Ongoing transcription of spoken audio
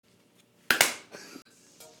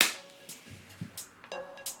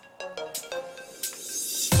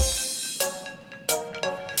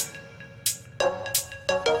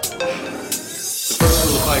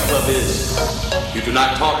You do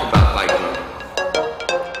not talk about Fight Club.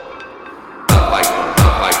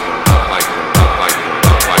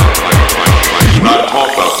 Do not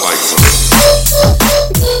talk about Fight Club.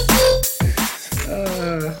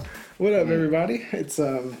 What up, everybody? It's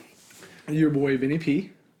your boy Vinny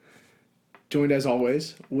P. Joined as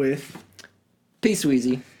always with Peace,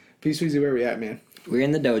 Weezy. Peace Weezy. Where we at, man? We're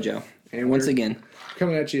in the dojo. And once we're again,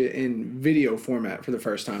 coming at you in video format for the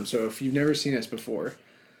first time. So if you've never seen us before,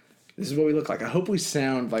 this is what we look like. I hope we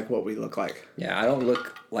sound like what we look like. yeah, I don't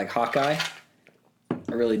look like Hawkeye.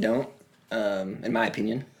 I really don't, in my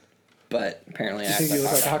opinion. But apparently, You I think act you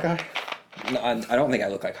like look like Hawkeye. Hawkeye? No, I don't think I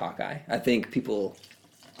look like Hawkeye. I think people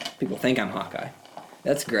think I'm Hawkeye.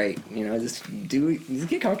 That's great. You know, just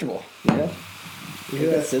get comfortable. You know, You hear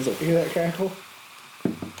that that sizzle. You hear that crackle?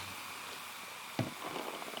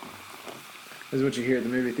 This is what you hear at the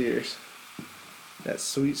movie theaters. That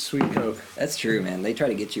sweet, sweet Coke. That's true, man. They try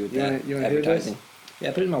to get you with that You wanna hear advertising. this?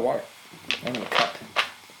 Yeah, put it in my water. I don't have a cup.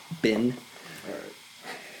 Bin.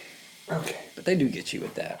 Okay. But they do get you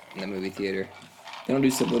with that in the movie theater. They don't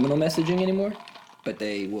do subliminal messaging anymore, but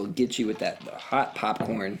they will get you with the hot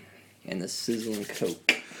popcorn and the sizzling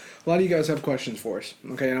Coke. A lot of you guys have questions for us,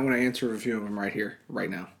 okay? And I'm going to answer a few of them right here, right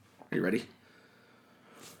now. Are you ready?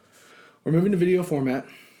 We're moving to video format.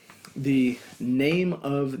 The name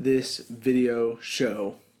of this video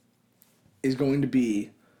show is going to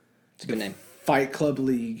be It's a good name. Fight Club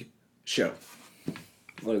League Show.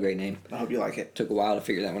 What a great name. I hope you like it. Took a while to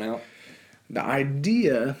figure that one out. The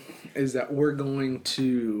idea is that we're going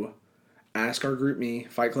to ask our GroupMe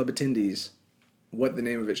Fight Club attendees what the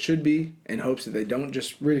name of it should be in hopes that they don't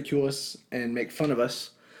just ridicule us and make fun of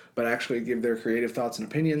us, but actually give their creative thoughts and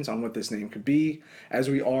opinions on what this name could be, as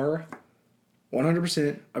we are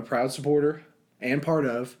 100% a proud supporter and part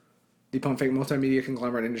of the Pump Fake Multimedia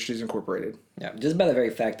Conglomerate Industries Incorporated. Yeah, just by the very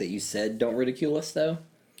fact that you said don't ridicule us, though,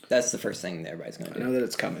 that's the first thing that everybody's going to I do. know that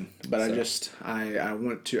it's coming, but I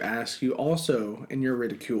want to ask you also, in your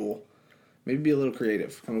ridicule, maybe be a little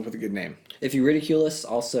creative, come up with a good name. If you ridicule us,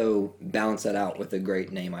 also balance that out with a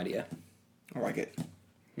great name idea. I like it.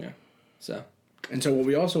 Yeah. So, And so what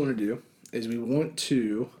we also want to do is we want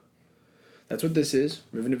to, that's what this is,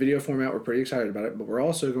 moving to video format. We're pretty excited about it, but we're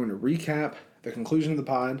also going to recap the conclusion of the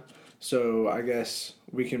pod. So I guess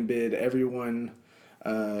we can bid everyone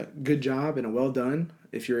good job and a well done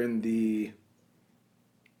if you're in the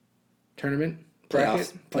tournament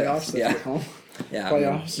bracket. Playoffs. That's Yeah. what they call them. yeah,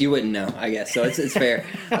 Playoffs. you wouldn't know, I guess. So it's fair.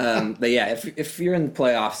 But yeah, if you're in the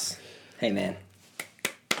playoffs, hey, man,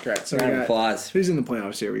 Correct. So round of applause. who's in the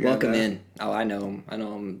playoffs here? We got, Welcome in. Oh, I know him. I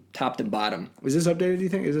know him top to bottom. Is this updated, do you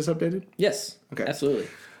think? Is this updated? Yes. Okay. Absolutely.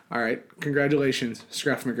 All right, congratulations,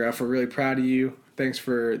 Scruff McGruff. We're really proud of you. Thanks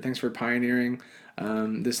for pioneering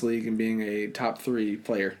this league and being a top 3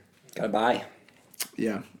 player. Got to buy.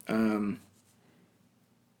 Yeah.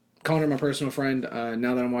 Connor, my personal friend.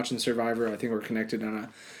 Now that I'm watching Survivor, I think we're connected on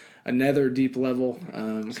another deep level.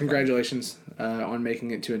 Congratulations on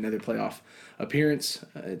making it to another playoff appearance.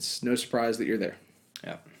 It's no surprise that you're there.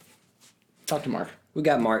 Yeah. Talk to Mark. We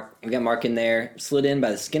got Mark. We got Mark in there, slid in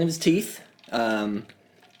by the skin of his teeth.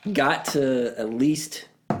 Got to at least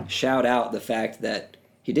shout out the fact that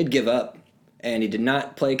he did give up and he did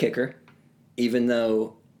not play kicker, even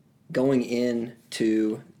though going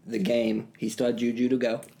into the game he still had Juju to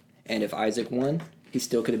go, and if Isaac won, he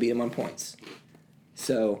still could have beat him on points.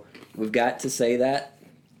 So we've got to say that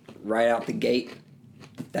right out the gate.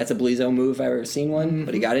 That's a Blizzo move if I've ever seen one,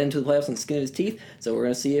 but he got into the playoffs on the skin of his teeth, so we're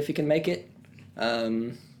going to see if he can make it.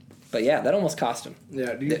 But yeah, that almost cost him.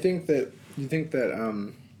 Yeah. Do you think that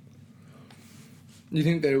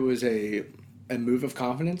it was a move of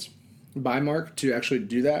confidence by Mark to actually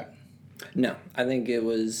do that? No, I think it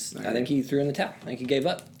was. I think he threw in the towel. I think he gave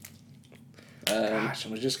up. Gosh, I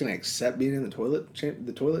was just gonna accept being in the toilet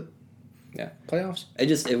Yeah, playoffs.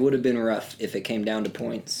 it would have been rough if it came down to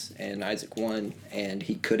points and Isaac won and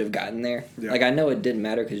he could have gotten there. Yeah. Like I know it didn't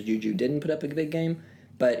matter because Juju didn't put up a big game,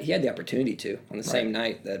 but he had the opportunity to on the same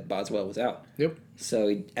night that Boswell was out. Yep. So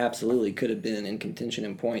he absolutely could have been in contention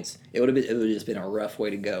in points. It would have just been a rough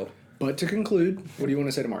way to go. But to conclude, what do you want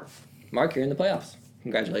to say to Mark? Mark, you're in the playoffs.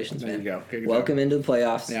 Congratulations, There man. you go. Good Welcome into the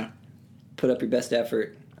playoffs. Yeah. Put up your best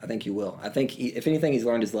effort. I think you will. I think, if anything, he's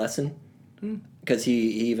learned his lesson. Because he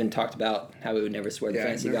even talked about how he would never swear the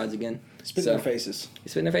fantasy gods again. Spit in their faces. He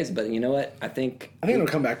spit in their faces. But you know what? I think it'll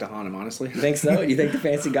come back to haunt him, honestly. You think so? You think the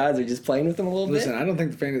fantasy gods are just playing with him a little Listen, bit? I don't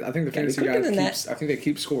think I think the fantasy quicker guys than that. I think they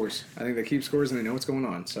keep scores. I think they keep scores and they know what's going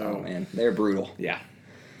on. So Oh, man. They're brutal. yeah.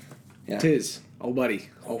 Yeah. Tis, old buddy,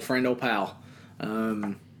 old friend, old pal.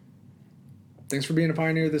 thanks for being a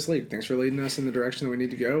pioneer of this league. Thanks for leading us in the direction that we need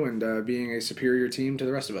to go and being a superior team to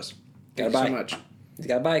the rest of us. Thank you so much. He's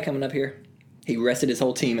got a bye coming up here. He rested his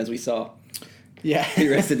whole team, as we saw. Yeah. He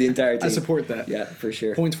rested the entire team. I support that. Yeah, for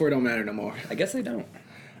sure. Points for it don't matter no more. I guess they don't.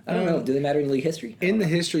 I don't know. Do they matter in league history? In the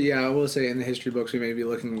history, yeah, I will say in the history books we may be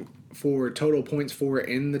looking for total points for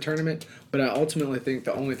in the tournament, but I ultimately think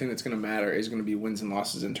the only thing that's going to matter is going to be wins and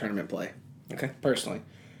losses in tournament play. Okay. Personally.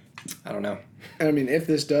 I don't know. I mean, if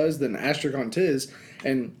this does, then asterisk on Tiz,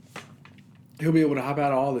 and he'll be able to hop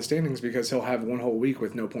out of all the standings because he'll have one whole week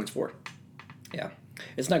with no points for. Yeah.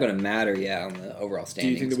 It's not going to matter, on the overall Do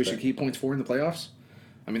standings. you think that we should keep points for in the playoffs?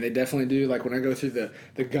 I mean, they definitely do. Like, when I go through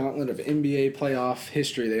the gauntlet of NBA playoff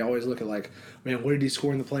history, they always look at, like, man, what did he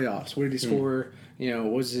score in the playoffs? What did he score,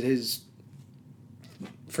 what was his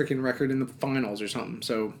freaking record in the finals or something?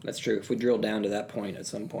 So That's true. If we drill down to that point at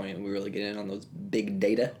some point and we really get in on those big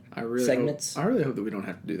data I really segments. I really hope that we don't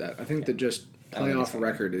have to do that. I think that just I think it's playoff fine.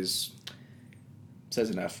 record says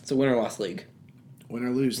enough. It's a win or loss league. Win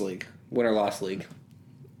or lose league. Win or loss league.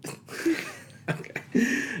 Okay.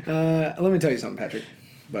 Let me tell you something, Patrick.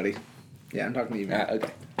 Buddy. Yeah, I'm talking to you, man.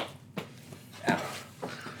 Okay. Ow.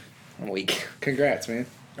 I'm weak. Congrats, man.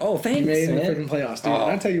 Oh, thanks, You made it in the man. freaking playoffs, dude. Oh.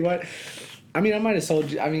 And I tell you what, I mean, I might have sold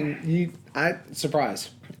you. I mean,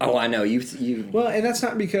 surprise. Oh, I know. You. Well, and that's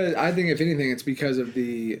not because, I think if anything, it's because of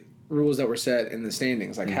the rules that were set in the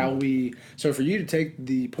standings. Like how so for you to take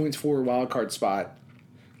the points for wild card spot,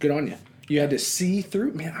 good on you. You had to see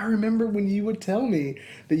through. Man, I remember when you would tell me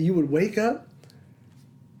that you would wake up,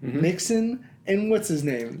 Mixon, and what's his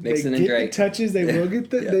name? Mixon they and get Drake. the touches, they will get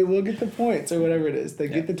the Yeah. they will get the points or whatever it is. They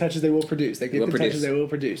get the touches, they will produce. They get will the touches, produce. they will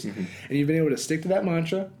produce. And you've been able to stick to that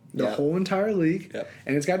mantra the Yeah. whole entire league, Yep.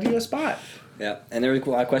 and it's got you a spot. Yeah, and there were a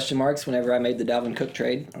lot of question marks whenever I made the Dalvin Cook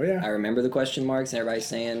trade. Oh, yeah. I remember the question marks and everybody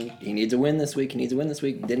saying he needs a win this week. He needs a win this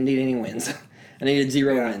week. Didn't need any wins. I needed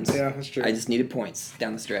 0 Yeah, wins. yeah, that's true. I just needed points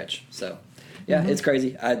down the stretch. So, yeah, it's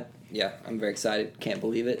crazy. I'm very excited. Can't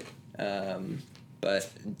believe it.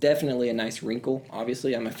 But definitely a nice wrinkle.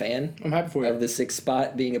 Obviously, I'm a fan I'm happy for of you. the 6th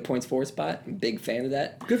spot being a points 4 spot. I'm a big fan of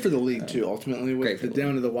that. Good for the league too. Ultimately, great with for the the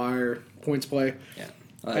down to the wire points play, Yeah, Oh, that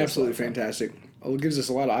was a lot absolutely of fun. fantastic. Well, it gives us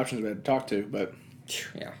a lot of options we had to talk to. But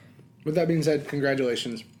Yeah. with that being said,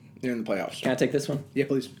 congratulations, you're in the playoffs. Can I take this one? Yeah,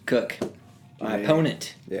 please. Cook, my Yeah.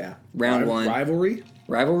 opponent. Yeah. Round one. Rivalry.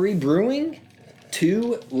 Rivalry brewing.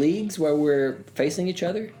 2 leagues where we're facing each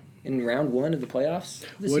other in round 1 of the playoffs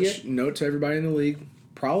this year. Which, note to everybody in the league,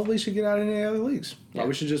 probably should get out of any other leagues.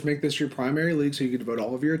 Probably should just make this your primary league so you can devote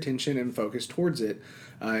all of your attention and focus towards it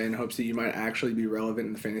in hopes that you might actually be relevant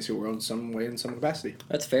in the fantasy world in some way, in some capacity.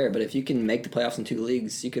 That's fair, but if you can make the playoffs in 2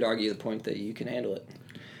 leagues, you could argue the point that you can handle it.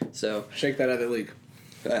 So, Shake that other league.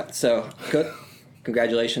 Cook,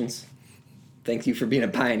 congratulations. Thank you for being a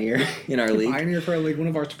pioneer in our league. Pioneer for our league, one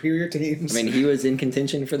of our superior teams. I mean, he was in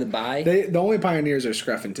contention for the bye. the only pioneers are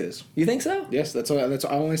Scruff and Tiz. You think so? Yes, that's I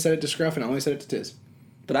only said it to Scruff and I only said it to Tiz.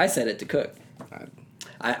 But I said it to Cook.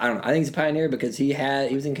 I don't know. I think he's a pioneer because he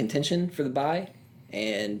was in contention for the bye,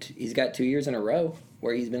 and he's got 2 years in a row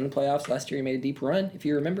where he's been in the playoffs. Last year he made a deep run, if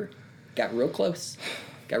you remember. Got real close.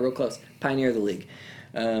 Pioneer of the league.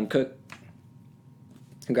 Cook,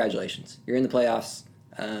 congratulations. You're in the playoffs.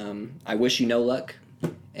 I wish you no luck,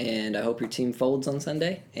 and I hope your team folds on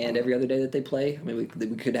Sunday and every other day that they play. I mean,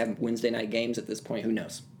 we could have Wednesday night games at this point. Who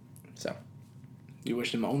knows? So You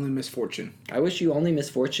wish him only misfortune. I wish you only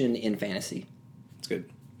misfortune in fantasy. That's good.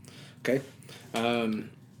 Okay.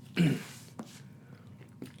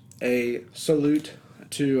 A salute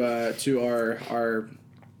to our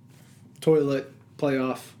toilet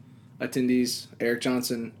playoff attendees: Eric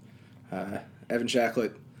Johnson, Evan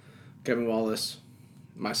Shacklett, Kevin Wallace,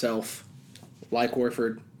 myself, Lyke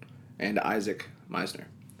Warford, and Isaac Meisner.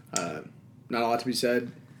 Not a lot to be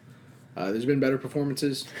said. There's been better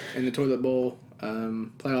performances in the Toilet Bowl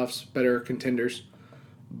playoffs, better contenders,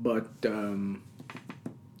 but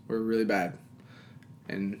we're really bad.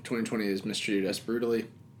 And 2020 has mistreated us brutally,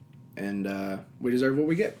 and we deserve what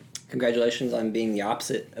we get. Congratulations on being the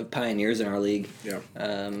opposite of pioneers in our league. Yeah.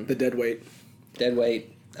 The dead weight. Dead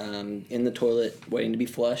weight, in the toilet, waiting to be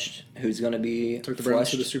flushed. Who's going to be Took the Browns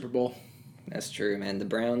flushed? to the Super Bowl. That's true, man. The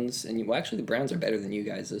Browns, actually the Browns are better than you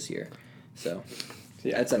guys this year. So,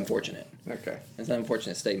 Yeah. that's unfortunate. Okay. That's an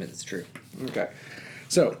unfortunate statement. It's true. Okay.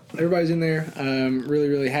 So everybody's in there. Really,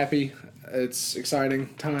 really happy. It's exciting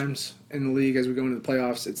times in the league as we go into the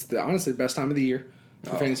playoffs. It's honestly the best time of the year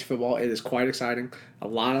for fantasy football. It is quite exciting. A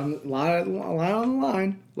lot on the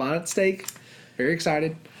line, a lot at stake. Very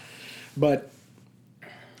excited, but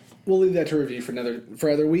we'll leave that to review for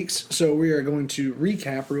other weeks. So we are going to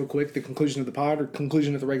recap real quick the conclusion of the pod or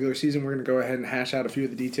conclusion of the regular season. We're going to go ahead and hash out a few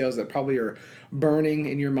of the details that probably are burning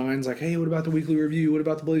in your minds, like, hey, what about the weekly review? What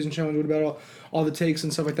about the Blazing Challenge? What about all the takes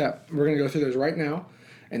and stuff like that? We're going to go through those right now,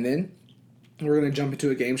 and then we're going to jump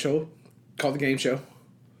into a game show called The Game Show.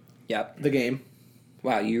 Yep. The Game.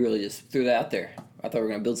 Wow, you really just threw that out there. I thought we were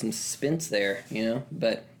going to build some suspense there,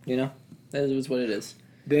 but, that is what it is.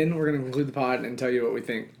 Then we're going to conclude the pod and tell you what we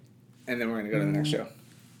think, and then we're going to go to the next show.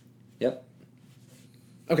 Yep.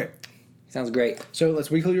 Okay. Sounds great. So let's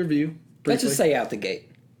weekly review. Briefly. Let's just say out the gate.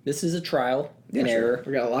 This is a trial and error.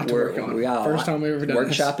 We got a lot to work on. We got First time we've ever done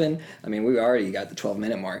this. Workshopping. I mean, we already got the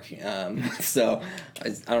 12-minute mark. So I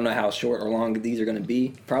don't know how short or long these are going to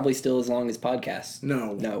be. Probably still as long as podcasts.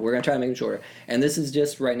 No, we're going to try to make them shorter. And this is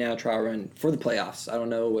just right now a trial run for the playoffs. I don't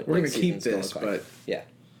know what we're going next to keep season's this, gonna look like. but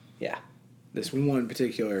yeah. This one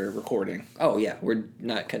particular recording. Oh yeah, we're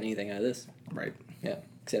not cutting anything out of this. Right. Yeah,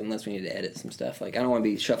 except unless we need to edit some stuff. Like I don't want to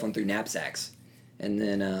be shuffling through knapsacks and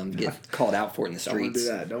then get called out for it in the streets.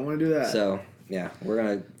 Don't want to do that. So yeah, we're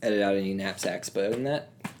gonna edit out any knapsacks. But other than that,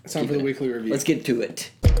 it's time for the weekly review. Let's get to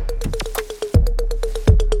it.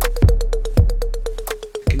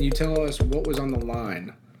 Can you tell us what was on the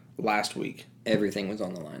line last week? Everything was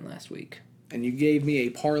on the line last week. And you gave me a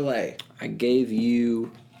parlay. I gave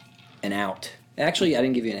you an out. Actually, I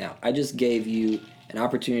didn't give you an out. I just gave you an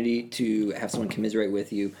opportunity to have someone commiserate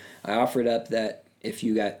with you. I offered up that if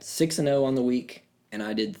you got 6-0 on the week and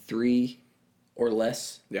I did 3 or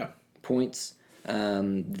less points,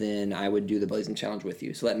 then I would do the Blazing Challenge with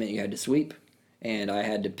you. So that meant you had to sweep, and I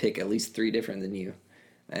had to pick at least 3 different than you.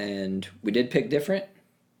 And we did pick different,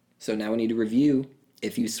 so now we need to review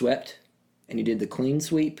if you swept and you did the clean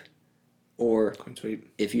sweep, or Clean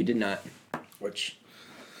sweep. if you did not. Which,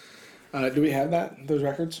 do we have those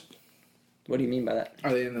records? What do you mean by that?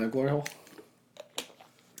 Are they in the glory hole?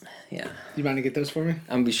 Yeah. You mind to get those for me? I'm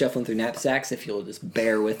going to be shuffling through knapsacks if you'll just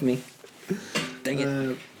bear with me. Dang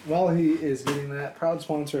it. While he is getting that, proud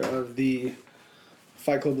sponsor of the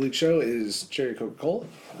Fight Club League show is Cherry Coca-Cola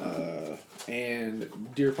and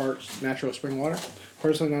Deer Park's natural spring water.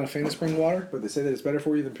 Personally, not a fan of spring water, but they say that it's better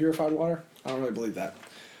for you than purified water. I don't really believe that.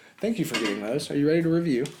 Thank you for getting those. Are you ready to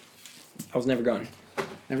review? I was never gone.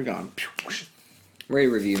 Never gone. Ready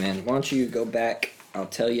to review, man. Why don't you go back? I'll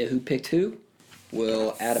tell you who picked who.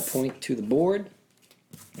 We'll add a point to the board.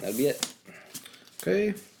 That'll be it.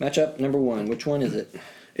 Okay. Matchup number 1. Which one is it?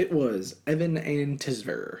 It was Evan and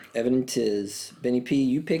Tizver. Evan and Tiz. Benny P,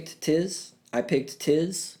 you picked Tiz. I picked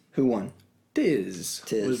Tiz. Who won? Tiz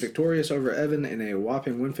Tiz was victorious over Evan in a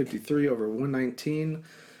whopping 153 over 119.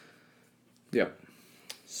 Yep.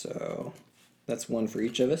 So that's 1 for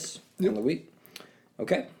each of us on the week.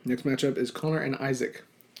 Okay. Next matchup is Connor and Isaac.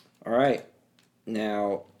 All right.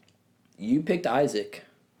 Now, you picked Isaac.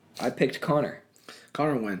 I picked Connor.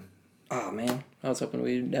 Connor won. Oh, man. I was hoping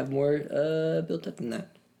we'd have more built up than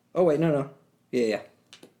that. Oh, wait. No. Yeah.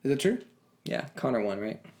 Is that true? Yeah. Connor won,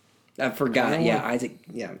 right? I forgot. Connor Yeah, won. Isaac.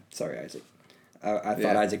 Yeah. Sorry, Isaac. I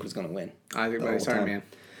thought Isaac was going to win. Isaac, the buddy. whole Sorry, time. man.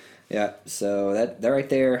 Yeah. So that right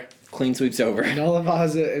there, clean sweep's over. Nullify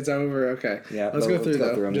it. It's over. Okay. Yeah, Let's but go let's through go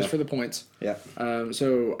though, through 'em, just yeah. for the points. Yeah.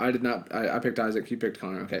 So I did not. I picked Isaac. You picked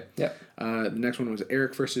Connor. Okay. Yeah. The next one was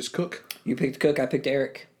Eric versus Cook. You picked Cook. I picked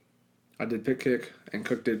Eric. I did pick Cook, and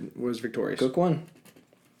Cook was victorious. Cook won.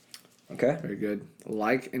 Okay. Very good.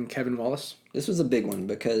 Like and Kevin Wallace. This was a big one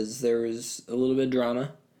because there was a little bit of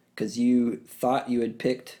drama because you thought you had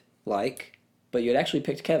picked Like, but you had actually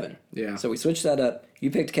picked Kevin. Yeah. So we switched that up. You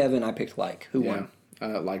picked Kevin. I picked Like. Who won?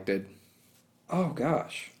 Like did. Oh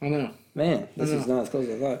gosh, I know. man, this is not as close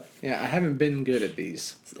as I thought. Yeah, I haven't been good at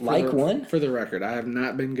these. Like won? For the record, I have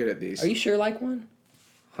not been good at these. Are you sure Like won?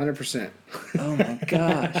 100%. Oh my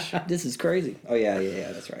gosh, this is crazy. Oh yeah,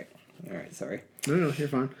 that's right. All right, sorry. No, you're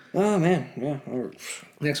fine. Oh man, yeah.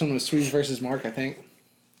 Next one was Sweezy versus Mark, I think.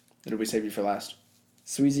 Or did we save you for last?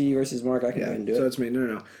 Sweezy versus Mark. I can go ahead and do so it. it's me.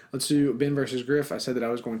 No. Let's do Ben versus Griff. I said that I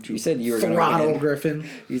was going to. You said you were gonna throttle win. Griffin.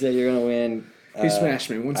 You said you're gonna win. He smashed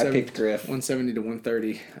me. I picked Griff. 170 to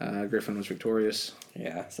 130. Griffin was victorious.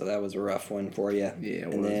 Yeah, so that was a rough one for you. Yeah, it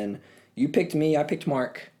and was. then you picked me. I picked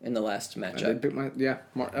Mark in the last I matchup. did pick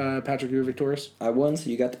Patrick, you were victorious. I won, so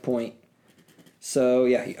you got the point. So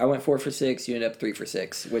yeah, I went 4 for 6. You ended up 3 for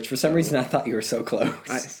 6, which for some reason I thought you were so close.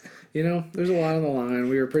 There's a lot on the line.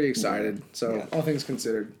 We were pretty excited. So all things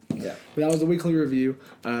considered. Yeah. But that was the weekly review.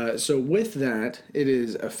 So with that, it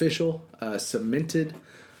is official, cemented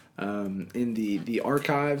in the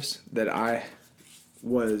archives that I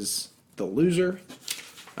was the loser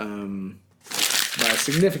by a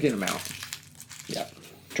significant amount. Yeah.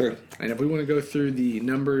 True. And if we want to go through the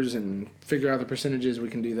numbers and figure out the percentages, we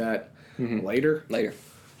can do that later. Later.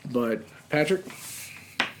 But Patrick,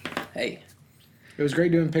 Hey. it was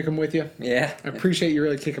great doing Pick'em with you. Yeah. I appreciate you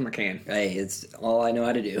really kicking my can. Hey, it's all I know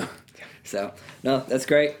how to do. So, no, that's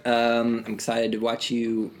great. I'm excited to watch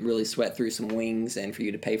you really sweat through some wings and for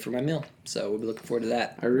you to pay for my meal. So we'll be looking forward to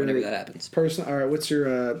that whenever that happens. All right, what's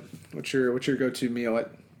your go-to meal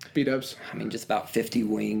at B-Dubs? I mean, just about 50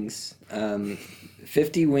 wings.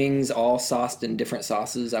 50 wings, all sauced in different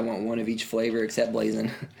sauces. I want one of each flavor except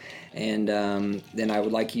blazing. And then I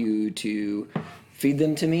would like you to feed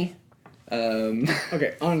them to me.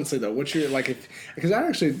 Okay, honestly though, what's your because I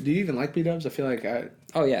actually, do you even like B-Dubs? I feel like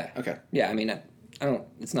Oh, yeah. Okay. Yeah, I mean, I don't,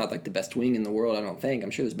 it's not like the best wing in the world, I don't think.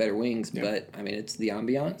 I'm sure there's better wings, but, I mean, it's the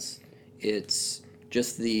ambiance. It's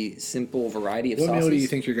just the simple variety of What sauces. meal do you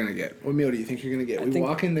think you're going to get? What meal do you think you're going to get? We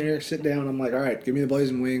walk in there, sit down, I'm like, all right, give me the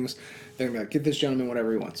blazing wings. They're going to be like, get this gentleman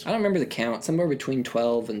whatever he wants. I don't remember the count. Somewhere between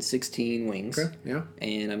 12 and 16 wings. Okay, yeah.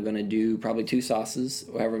 And I'm going to do probably 2 sauces,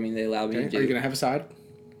 however many they allow me to do. Are you going to have a side?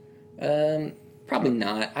 Probably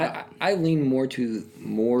not. I lean more to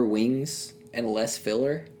more wings and less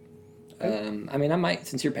filler. I mean, I might,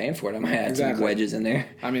 since you're paying for it, I might add some wedges in there.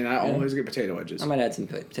 I mean, I always get potato wedges. I might add some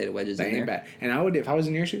potato wedges They in ain't there. bad. And I would, if I was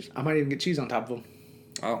in your shoes, I might even get cheese on top of them.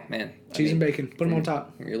 Oh, man. Cheese and bacon. Put them on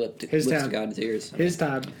top. Your lips His to tab. God's ears. His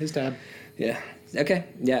tab. Yeah. Okay.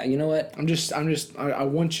 Yeah, you know what? I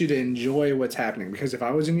want you to enjoy what's happening, because if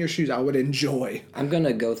I was in your shoes, I would enjoy. I'm going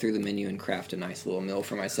to go through the menu and craft a nice little meal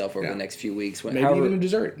for myself over the next few weeks. Maybe even a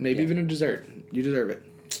dessert. Even a dessert. You deserve it.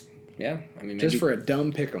 Yeah. I mean, maybe, Just for a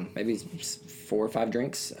dumb pick'em. maybe 4 or 5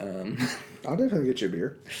 drinks. I'll definitely get you a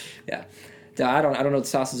beer. Yeah. So I don't know what the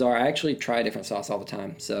sauces are. I actually try different sauce all the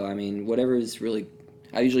time. So, I mean, whatever is really...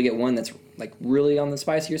 I usually get one that's, like, really on the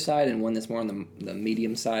spicier side and one that's more on the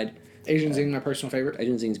medium side. Asian Zing, my personal favorite.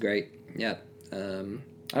 Asian Zing's great. Yeah. I don't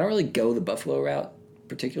really go the buffalo route,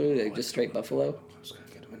 particularly, like just straight buffalo. I was going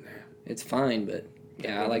to get them in there. It's fine, but,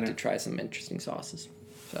 yeah, I like to try some interesting sauces.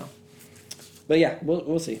 So... But yeah,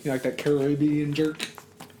 we'll see. You like that Caribbean jerk?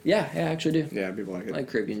 Yeah, I actually do. Yeah, people like it. I like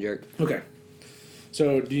Caribbean jerk. Okay.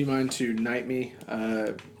 So, do you mind to knight me,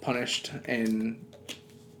 punished, and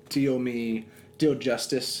deal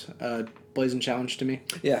justice, blazing challenge to me?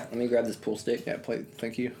 Yeah, let me grab this pool stick. Yeah,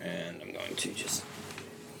 thank you. And I'm going to just...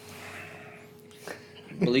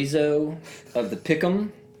 Blizo of the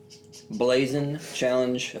Pick'em blazing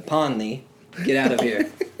challenge upon thee. Get out of here.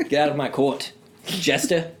 Get out of my court.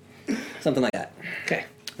 Jester. Something like that. Okay.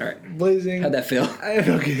 All right. Blazing. How'd that feel? I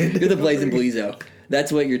feel good. You're the Blazing Blizo.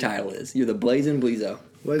 That's what your title is. You're the Blazing Blizo.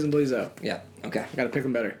 Blazing Blizo. Yeah. Okay. Gotta pick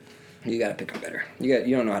them better. You gotta pick them better.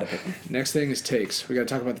 You don't know how to pick them. Next thing is takes. We gotta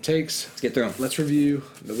talk about the takes. Let's get through them. Let's review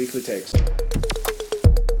the weekly takes.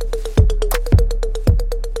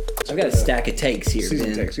 I've got a stack of takes here, Season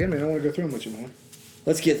Ben. takes. Yeah, man, I want to go through them with you, man.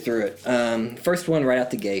 Let's get through it. First one right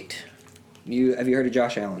out the gate. Have you heard of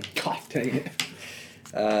Josh Allen? God dang it.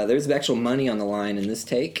 There's actual money on the line in this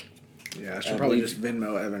take. Yeah, I should probably just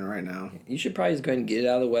Venmo Evan right now. You should probably just go ahead and get it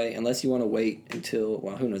out of the way, unless you want to wait until,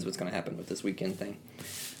 well, who knows what's going to happen with this weekend thing.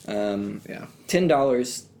 Yeah.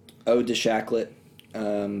 $10 owed to Shacklet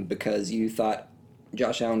because you thought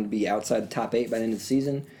Josh Allen would be outside the top 8 by the end of the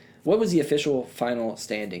season. What was the official final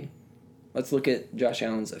standing? Let's look at Josh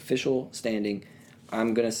Allen's official standing.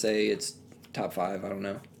 I'm going to say it's top 5. I don't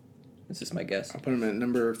know. That's just my guess. I'll put him at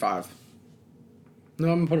number 5.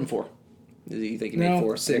 No, I'm going to put him 4. You think he No, made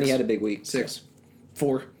 4? 6. And he had a big week. 6.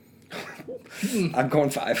 4. I'm going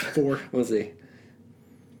 5. 4. We'll see.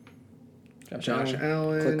 Josh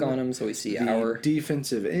Allen. Click on him so we see the our...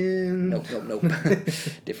 defensive end. Nope.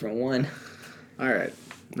 Different one. All right.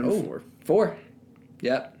 Number 4. 4.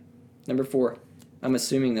 Yep. Number 4. I'm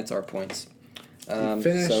assuming that's our points.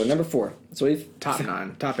 Finished. So number 4. So we've Top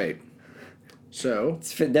 9. Top 8. So.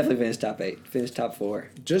 Definitely finished top 8. Finished top 4.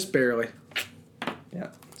 Just barely. Yeah.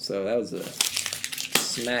 So that was a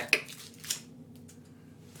smack.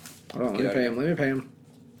 Hold on. Let me pay him.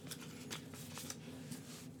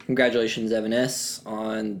 Congratulations, Evan S.,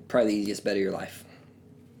 on probably the easiest bet of your life.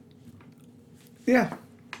 Yeah.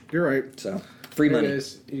 You're right. So, free Here money. it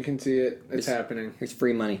is. You can see it. It's happening. Here's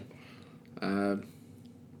free money.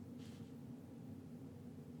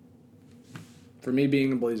 For me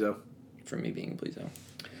being a Blizo. For me being Blizo.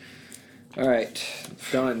 All right.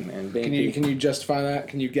 Done. Man, Can you justify that?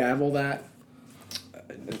 Can you gavel that?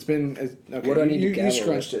 It's been... Okay. What do I need to gavel? You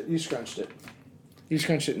scrunched it. You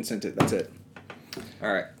scrunched it and sent it. That's it.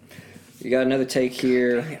 All right. You got another take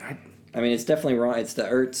here. I mean, it's definitely wrong. It's the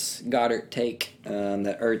Ertz Goddard take.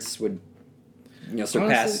 That Ertz would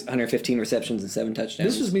surpass Honestly, 115 receptions and 7 touchdowns.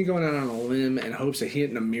 This was me going out on a limb in hopes of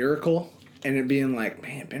hitting a miracle and it being like,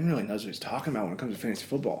 man, Ben really knows what he's talking about when it comes to fantasy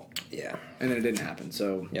football. Yeah. And then it didn't happen.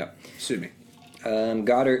 So, Yep. sue me.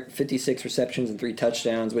 Goddard, 56 receptions and 3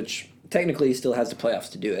 touchdowns, which technically he still has the playoffs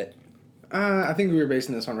to do it. I think we were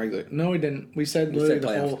basing this on regular. No, we didn't. We said literally the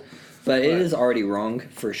playoffs. whole. But it is already wrong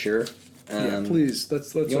for sure. Yeah, please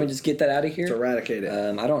let's You want to just get that out of here? eradicate it.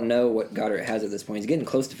 I don't know what Goddard has at this point. He's getting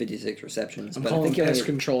close to 56 receptions. I'm but I calling think he pest only,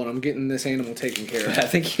 control and I'm getting this animal taken care of. I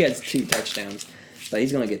think he has 2 touchdowns. But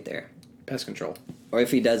he's going to get there. Pest control. Or if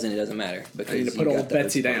he doesn't, it doesn't matter. Because I need to you put got old the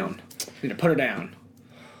Betsy first down. Need to put her down.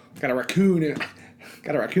 Got a raccoon.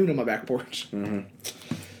 Got a raccoon on my back porch.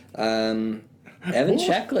 Evan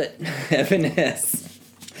Shacklet. Evan S.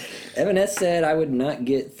 Evan S. said I would not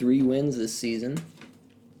get 3 wins this season.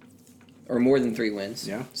 Or more than 3 wins.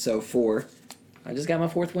 Yeah. So 4. I just got my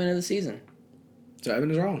 4th win of the season. So Evan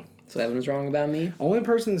is wrong. So Evan was wrong about me. Only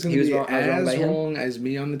person that's going He to was be wrong- I was wrong as by him? wrong as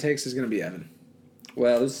me on the takes is going to be Evan.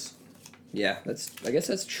 Well, I guess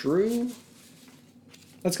that's true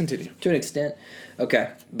Let's continue. to an extent.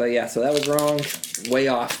 Okay, but yeah, so that was wrong. Way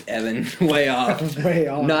off, Evan. Way off. Way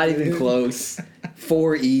off, Not even dude. close.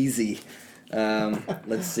 4 easy.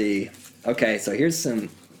 Let's see. Okay, so here's some.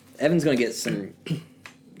 Evan's gonna get some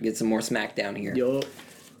more smackdown here. Yo.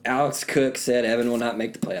 Alex Cook said Evan will not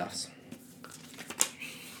make the playoffs.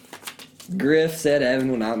 Griff said Evan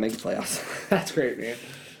will not make the playoffs. That's great,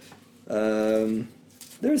 man.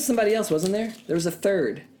 There was somebody else, wasn't there? There was a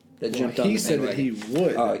third that jumped on He the said that bandwagon. he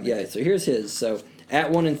would. Oh yeah, so here's his. So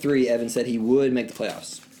at 1 and 3, Evan said he would make the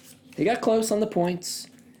playoffs. He got close on the points.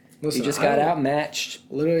 Listen, He just I got don't- outmatched.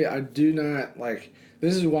 Literally, I do not like.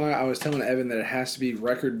 This is why I was telling Evan that it has to be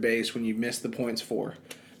record based when you miss the points for,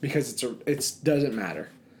 because it doesn't matter.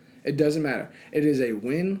 It doesn't matter. It is a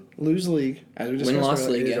win-lose league, as we discussed. Win-loss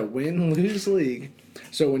earlier. league, It is yeah. a win-lose league.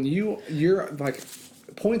 So when you're like,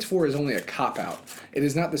 points for is only a cop out. It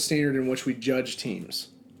is not the standard in which we judge teams.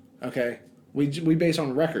 Okay, we base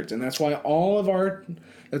on records, and that's why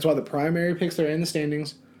that's why the primary picks that are in the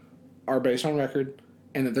standings are based on record,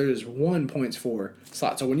 and that there is 1 points for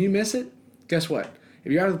slot. So when you miss it, guess what?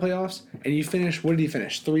 If you're out of the playoffs and you finish, what did you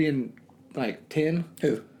finish? 3 and 10.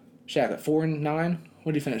 Who? Shaq, 4 and 9.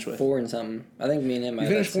 What did you finish with? 4 and something. I think me and him. You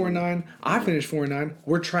finished 4 and 9. I finished 4 and 9.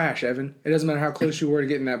 We're trash, Evan. It doesn't matter how close you were to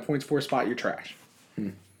getting that points for spot. You're trash.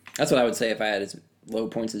 That's what I would say if I had as low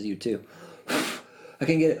points as you too. I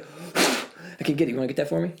can't get it. I can't get it. You want to get that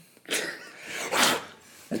for me?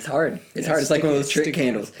 It's hard. It's hard. It's like one of those trick sticky.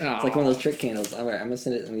 candles. It's like one Aw. of those trick candles. All right, I'm gonna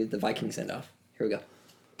send it. Let me get the Viking send off. Here we go.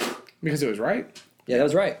 Because it was right. Yeah, that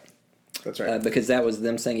was right. That's right. Because that was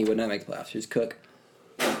them saying he would not make the playoffs. Here's Cook.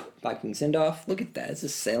 Viking send off. Look at that. It's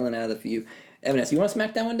just sailing out of the view. Evan S., you want to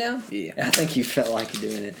smack that one down? Yeah. I think you felt like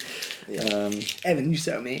doing it. Evan, you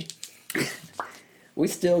saw me. We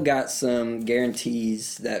still got some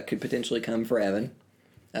guarantees that could potentially come for Evan.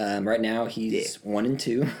 Right now, he's 1 and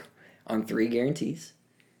 2 on 3 guarantees.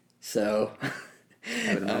 So,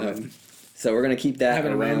 so we're gonna keep that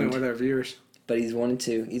Having a moment around. with our viewers. But he's 1 and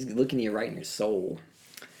 2. He's looking at you right in your soul.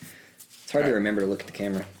 It's hard to remember to look at the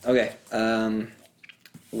camera. Okay.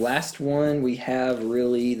 Last one we have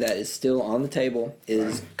really that is still on the table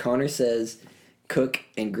is Connor says Cook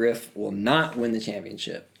and Griff will not win the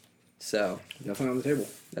championship. So Definitely on the table.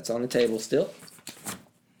 that's on the table still.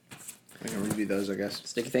 I can review those, I guess.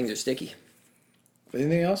 Sticky things are sticky.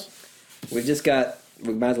 Anything else? We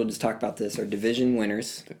might as well just talk about this. Our division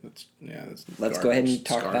winners. That's Let's go ahead and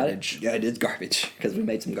talk about it. Yeah, it is garbage because we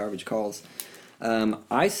made some garbage calls.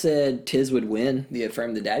 I said Tiz would win the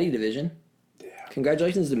Affirm the Daddy division. Yeah.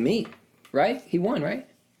 Congratulations to me. Right? He won, right?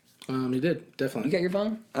 He did, definitely. You got your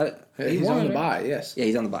phone? He's won, on the right? buy, yes. Yeah,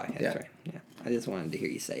 he's on the buy. That's Yeah. right. Yeah. I just wanted to hear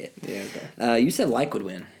you say it. Yeah, okay. You said Like would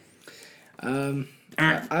win.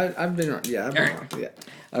 I've been wrong. Yeah, I've been wrong. Yeah.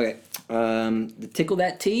 Okay. The Tickle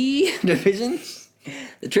That T division.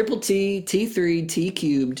 The Triple T, T3, T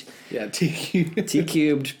cubed, Yeah, TQ. T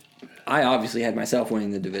cubed. I obviously had myself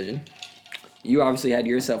winning the division. You obviously had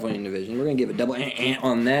yourself winning the division. We're going to give a double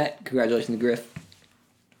on that. Congratulations, Griff.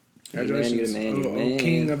 Congratulations. You're the man.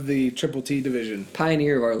 King of the Triple T division.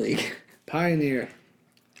 Pioneer of our league. Pioneer.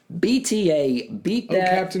 BTA beat Oh, that.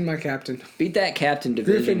 captain, my captain. Beat that captain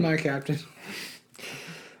division. Griffin, my captain.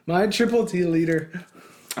 My Triple T leader.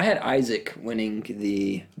 I had Isaac winning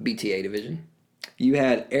the BTA division. You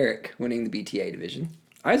had Eric winning the BTA division.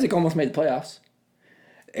 Isaac almost made the playoffs.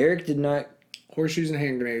 Eric did not Horseshoes and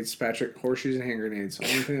hand grenades, Patrick. Horseshoes and hand grenades.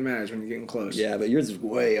 Only thing that matters when you're getting close. Yeah, but yours is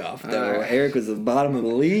way off, though. Eric was the bottom of the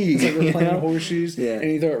league. It's like we're you playing know? horseshoes, Yeah. and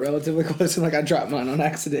you throw it relatively close, and like I dropped mine on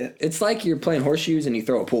accident. It's like you're playing horseshoes and you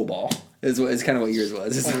throw a pool ball. Is kind of what yours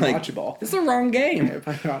was. It's Playing like bocce ball. It's the wrong game. Yeah,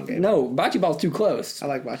 playing the wrong game. No, bocce ball's too close. I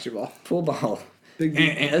like bocce ball. Pool ball. Big- That's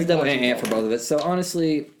big definitely an bocce ant for both of us. So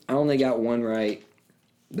honestly, I only got one right,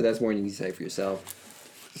 but that's more than you can say for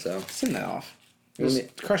yourself. So Send that off. Let Just me-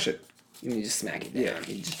 crush it. you need to just smack it down. Yeah.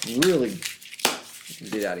 You just really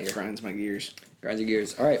get it out of here. Grinds my gears. Grinds your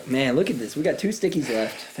gears. All right, man. Look at this. We got 2 stickies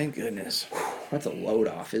left. Thank goodness. That's a load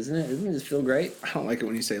off, isn't it? Doesn't it just feel great? I don't like it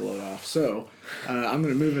when you say load off. So I'm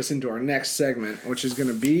going to move us into our next segment, which is going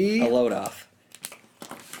to be A load off.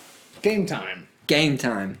 game time. Game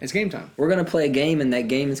time. It's game time. We're gonna play a game, and that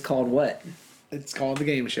game is called what? It's called the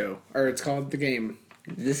game show, or it's called the game.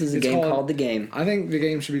 This is a It's game called- called the game. I think the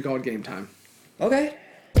game should be called game time. Okay.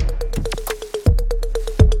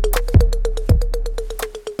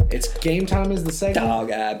 It's game time is the segment.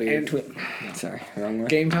 Dog eye beard. And- Sorry, wrong one.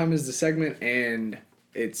 Game time is the segment, and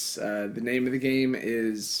it's the name of the game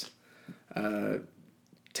is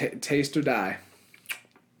Taste or Die.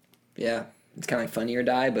 Yeah, it's kind of like Funny or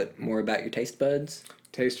Die, but more about your taste buds.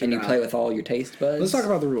 Taste or And you Die. play with all your taste buds. Let's talk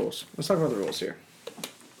about the rules. Let's talk about the rules here.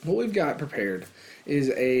 What we've got prepared is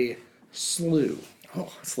a slew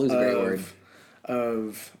Oh, slew's a great word.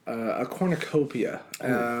 of a cornucopia.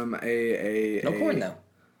 No corn though.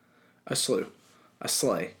 A slew, a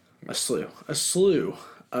sleigh, a slew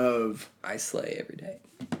of I slay every day.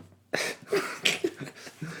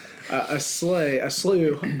 a slew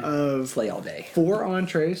of Slay all day. 4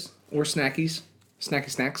 entrees or snacky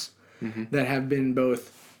snacks that have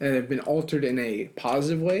been altered in a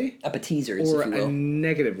positive way Appetizers, or if you a will.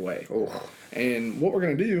 negative way. Oh. And what we're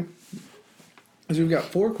gonna do is we've got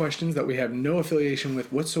 4 questions that we have no affiliation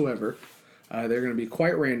with whatsoever. They're gonna be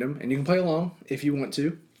quite random, and you can play along if you want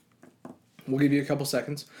to. We'll give you a couple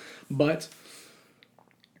seconds, but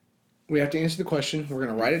we have to answer the question. We're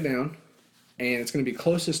gonna write it down, and it's gonna be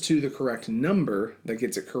closest to the correct number that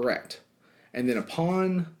gets it correct. And then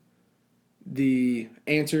upon the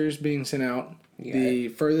answers being sent out, You got the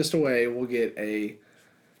furthest away will get a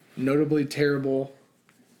notably terrible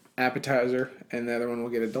appetizer, and the other one will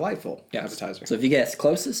get a delightful appetizer. So if you guess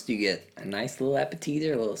closest, you get a nice little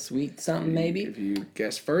appetizer, a little sweet something maybe. If you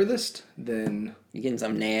guess furthest, then You're getting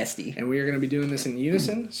something nasty. and we are going to be doing this in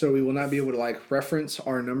unison, so we will not be able to like reference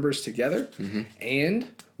our numbers together, and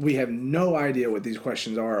we have no idea what these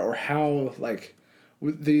questions are or how like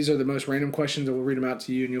these are the most random questions, and we'll read them out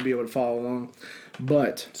to you, and you'll be able to follow along.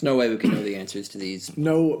 But There's no way we can know the answers to these.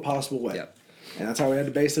 no possible way. Yep. And that's how we had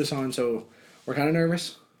to base this on. So we're kind of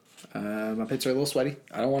nervous. My pits are a little sweaty.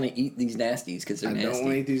 I don't want to eat these nasties because they're I nasty. don't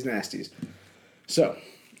want to eat these nasties. So,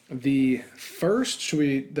 the first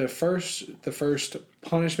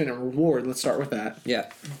punishment and reward. Let's start with that. Yeah,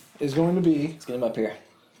 Is going to be let's get them up here.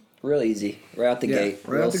 Real easy, right out the gate.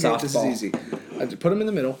 right Real out the gate. This is softball. easy. I have to put them in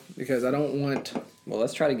the middle because I don't want. Well,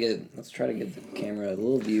 let's try to get the camera a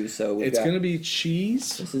little view. So we've It's got, going to be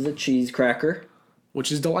cheese, this is a cheese cracker,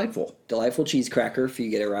 which is delightful. delightful cheese cracker if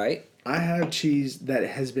you get it right. I have cheese that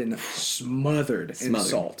has been smothered in Smothered.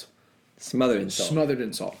 salt. Smothered in salt. Smothered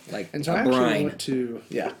in salt. Like and so a I actually brine. want to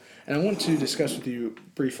and I want to discuss with you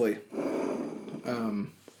briefly.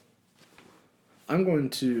 I'm going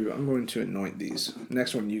to anoint these.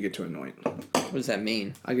 Next one you get to anoint. What does that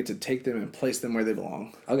mean? I get to take them and place them where they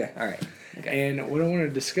belong. Okay, all right. Okay. And what I want to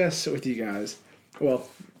discuss with you guys, well,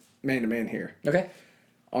 man to man here. Okay.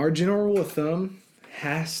 Our general rule of thumb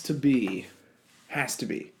has to be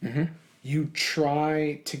you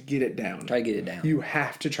try to get it down. Try to get it down. You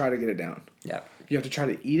have to try to get it down. Yep. You have to try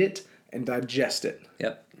to eat it and digest it.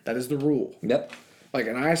 Yep. That is the rule. Yep. Like,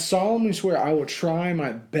 and I solemnly swear I will try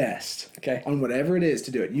my best Okay. on whatever it is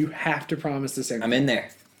to do it. You have to promise the same I'm thing. in there.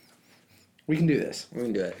 We can do this. We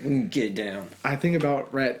can do it. We can get it down. I think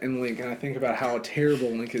about Rhett and Link, and I think about how terrible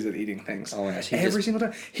Link is at eating things. Oh my gosh, Every single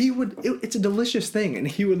time. It's a delicious thing, and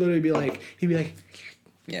he would literally be like,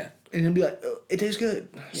 Yeah. and he'd be like, oh, it tastes good.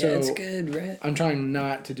 Yeah, So it's good, right? I'm trying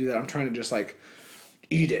not to do that. I'm trying to just like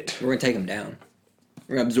eat it. We're gonna take them down.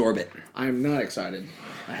 We're gonna absorb it. I'm not excited.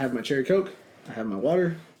 I have my cherry Coke. I have my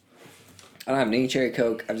water. I don't have any cherry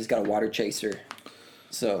Coke. I've just got a water chaser.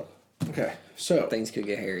 So Okay, so things could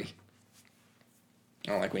get hairy.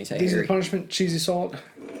 I don't like when you say these are hairy. the punishment: cheesy salt,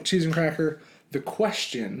 cheese and cracker. The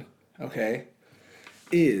question, okay,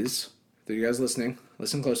 is, are you guys listening?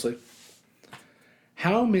 Listen closely.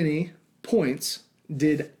 How many points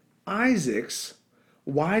did Isaac's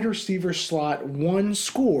wide receiver slot 1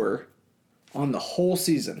 score on the whole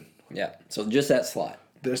season? Yeah. So just that slot.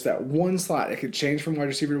 There's that one slot. It could change from wide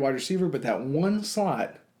receiver to wide receiver, but that one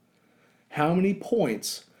slot, how many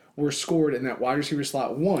points were scored in that wide receiver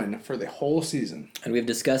slot 1 for the whole season? And we've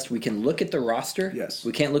discussed we can look at the roster. Yes.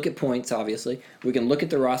 We can't look at points, obviously. We can look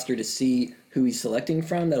at the roster to see who he's selecting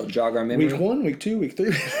from. That'll jog our memory. Week 1, week 2, week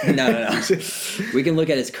 3? No. We can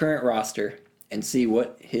look at his current roster and see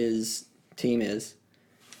what his team is.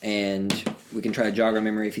 And we can try to jog our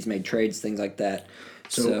memory if he's made trades, things like that.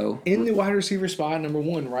 So in the wide receiver spot, number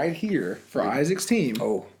 1, right here for Isaac's team,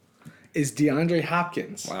 is DeAndre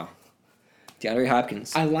Hopkins. Wow. DeAndre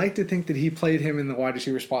Hopkins. I like to think that he played him in the wide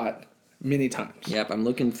receiver spot many times. Yep, I'm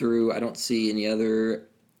looking through. I don't see any other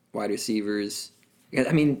wide receivers.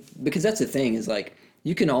 I mean, because that's the thing is like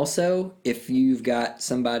you can also, if you've got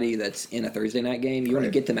somebody that's in a Thursday night game, you want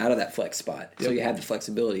to get them out of that flex spot so you have the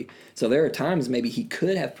flexibility. So there are times maybe he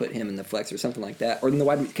could have put him in the flex or something like that, or in the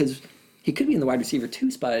wide because he could be in the wide receiver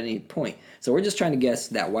 2 spot at any point. So we're just trying to guess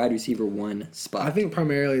that wide receiver 1 spot. I think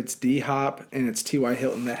primarily it's D-Hop and it's T.Y.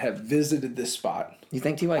 Hilton that have visited this spot. You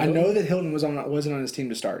think T.Y. I know that Hilton wasn't on his team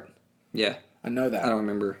to start. Yeah. I know that. I don't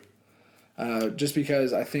remember. Just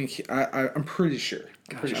because I think I'm pretty sure.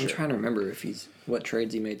 I'm trying to remember what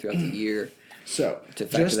trades he made throughout the year. So To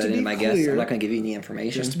factor that into my guess, I'm not going to give you any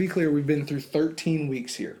information. Just to be clear, we've been through 13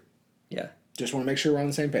 weeks here. Yeah. Just want to make sure we're on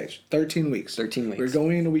the same page. 13 weeks. 13 weeks. We're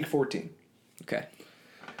going into week 14. Okay.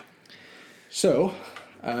 So,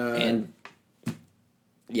 And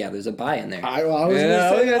yeah, there's a buy in there. I was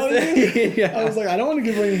I was like, I don't want to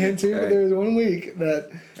give any hint to, but there was 1 week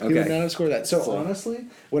that he would not have scored that. So honestly,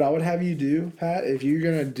 what I would have you do, Pat, if you're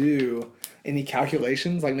gonna do any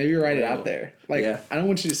calculations, like maybe write it out there. Like I don't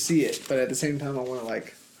want you to see it, but at the same time, I want to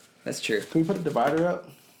like. That's true. Can we put a divider up?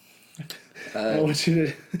 I don't want you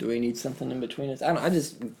to. Do we need something in between us? I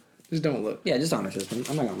just don't look. Yeah, just honor system.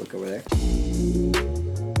 I'm not gonna look over there.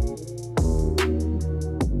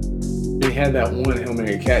 He had that one Hail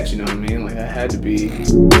Mary catch, you know what I mean? Like, that had to be.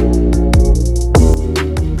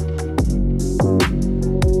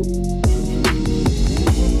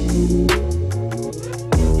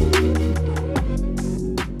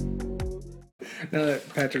 Now that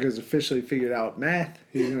Patrick has officially figured out math,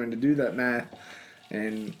 he's going to do that math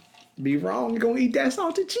and be wrong. You're going to eat that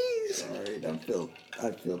salted cheese. All right, I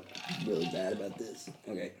feel really bad about this.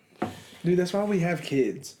 Okay. Dude, that's why we have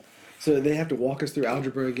kids. So they have to walk us through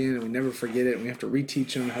algebra again, and we never forget it. And we have to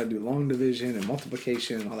reteach them how to do long division and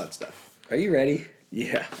multiplication and all that stuff. Are you ready?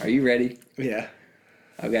 Yeah. Are you ready? Yeah.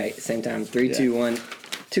 Okay, same time. 3, 2, 1.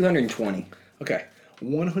 220. Okay.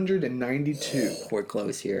 192. We're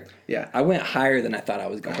close here. Yeah. I went higher than I thought I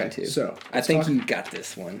was going Okay, to. so I think you got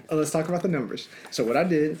this one. Let's talk about the numbers. So what I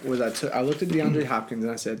did was I looked at DeAndre Hopkins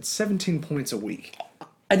and I said 17 points a week.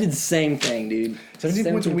 I did the same thing, dude. 17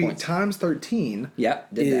 points a week times 13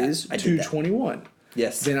 is 221.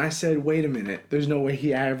 Yes. Then I said, wait a minute. There's no way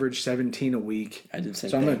he averaged 17 a week. I did the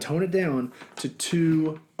same So I'm going thing. to tone it down to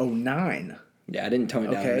 209. Yeah, I didn't tone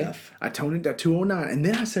it down Okay. enough. I toned it down to 209. And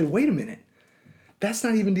then I said, wait a minute. That's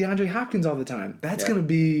not even DeAndre Hopkins all the time. That's going to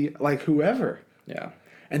be like whoever. Yeah.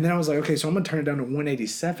 And then I was like, okay, so I'm going to turn it down to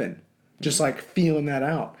 187. Just like feeling that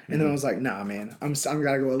out. And then I was like, nah, man, I'm got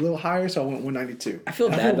to go a little higher. So I went 192. I feel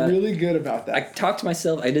bad about it. really good about that. I talked to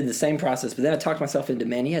myself. I did the same process, but then I talked myself into,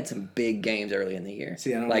 man, he had some big games early in the year.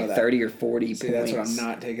 See, I don't like know that. 30 or 40 points. That's what I'm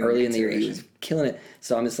not taking early into in the year. He was killing it.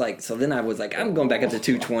 So I'm just like, so then I was like, I'm going back up to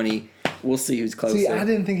 220. We'll see who's closer. See, I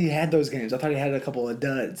didn't think he had those games. I thought he had a couple of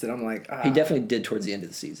duds. And I'm like, He definitely did towards the end of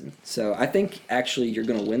the season. So I think actually you're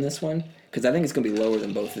going to win this one because I think it's going to be lower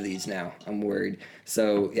than both of these now. I'm worried.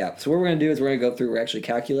 So, yeah. So what we're going to do is we're going to go through, we're actually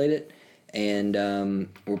calculate it, and I'll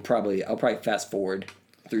probably fast forward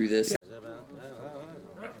through this.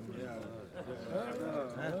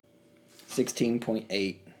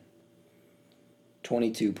 16.8,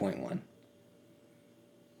 22.1.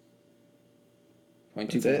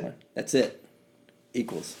 22.1. That's it.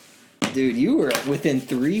 Equals. Dude, you were within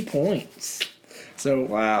 3 points. So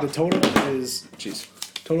Wow. the total is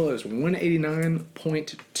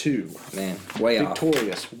 189.2. Man, way off.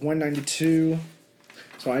 Victorious, 192.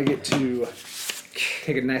 So I get to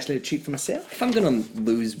take a nice little cheat for myself. If I'm going to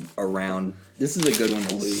lose a round, this is a good one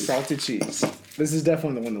to lose. Salted cheese. This is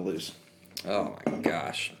definitely the one to lose. Oh my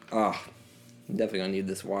gosh. Oh, I'm definitely going to need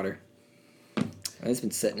this water. It's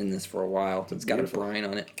been sitting in this for a while. It's got a brine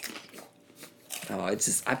on it. Oh, it's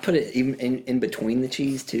just, I put it even in between the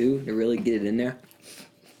cheese too to really get it in there.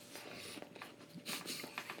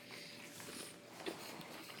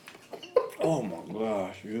 Oh my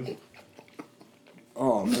gosh, dude.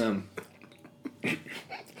 Oh man.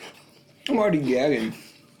 I'm already gagging.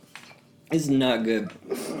 This is not good.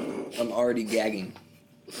 I'm already gagging.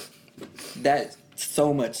 That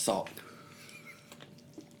so much salt.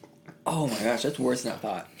 Oh my gosh, that's worse than I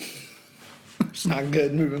thought. It's not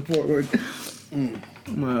good moving forward.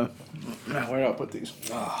 Now, where do I put these?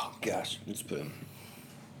 Oh gosh, let's put them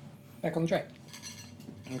back on the tray.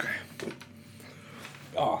 Okay.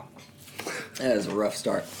 Oh, that is a rough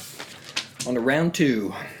start. On to round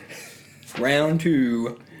two. Round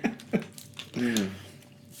two.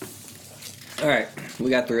 All right, we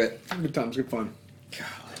got through it. Good times, good fun.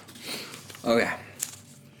 Okay.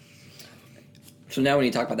 So now we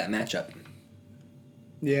need to talk about that matchup.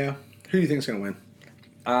 Yeah. Who do you think's gonna win?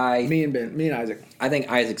 Me Me and Isaac. I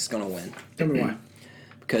think Isaac's gonna win Tell me why.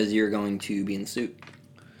 because you're going to be in the suit.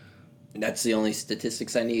 That's the only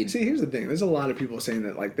statistics I need. See, here's the thing. There's a lot of people saying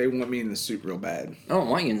that like they want me in the suit real bad. I don't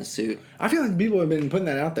want you in the suit. I feel like people have been putting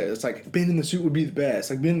that out there. It's like being in the suit would be the best.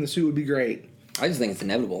 Like being in the suit would be great. I just think it's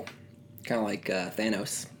inevitable. Kind of like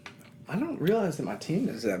Thanos. I don't realize that my team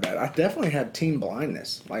is that bad. I definitely have team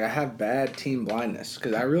blindness. Like I have bad team blindness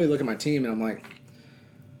because I really look at my team and I'm like,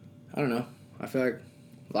 I don't know. I feel like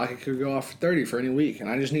Lockett could go off for 30 for any week, and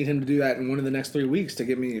I just need him to do that in one of the next 3 weeks to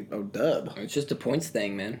get me a dub. It's just a points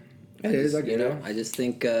thing, man. It is. I get it. I just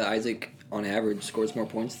think Isaac, on average, scores more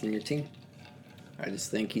points than your team. I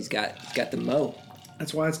just think he's got the mo.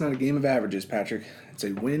 That's why it's not a game of averages, Patrick. It's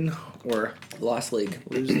a win or Lost league.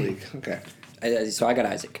 lose league. Okay. So I got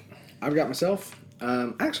Isaac. I've got myself.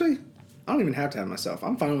 Actually, I don't even have to have myself.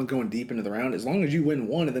 I'm fine with going deep into the round. As long as you win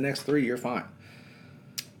one of the next 3, you're fine.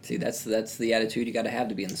 See, that's the attitude you got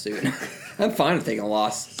to be in the suit. I'm fine with taking a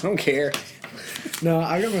loss. I don't care. No,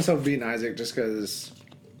 I got myself beating Isaac just because.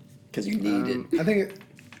 Because you need it. I think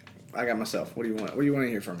I got myself. What do you want? What do you want to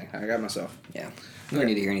hear from me? I got myself. Yeah. You don't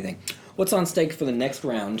need to hear anything. What's on stake for the next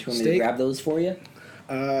round? You want me to Steak? grab those for you?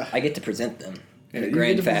 I get to present them in a You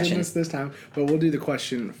grand get to present fashion. this time, but we'll do the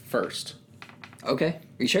question first. Okay.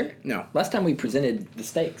 Are you sure? No. Last time we presented the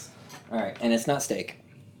steaks. All right. And it's not steak.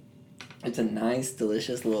 It's a nice,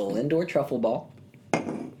 delicious little Lindor truffle ball.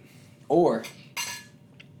 Or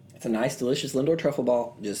it's a nice, delicious Lindor truffle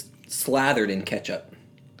ball just slathered in ketchup.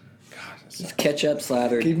 God, that's Just ketchup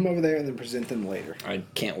slathered. keep them over there and then present them later. I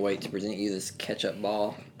can't wait to present you this ketchup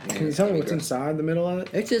ball. Can you tell me what's inside the middle of it?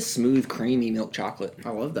 It's just smooth, creamy milk chocolate. I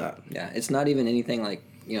love that. Yeah, it's not even anything like,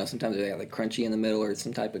 sometimes they have like crunchy in the middle or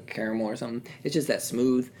some type of caramel or something. It's just that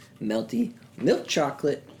smooth, melty milk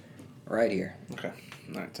chocolate right here. Okay.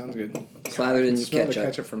 All right, sounds good. Slathered in Smell ketchup. the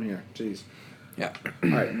ketchup from here. Jeez. Yeah. All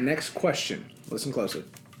right, next question. Listen closely.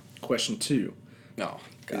 Question 2 Oh,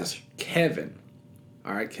 is gosh. Kevin.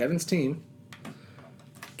 All right, Kevin's team.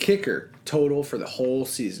 Kicker total for the whole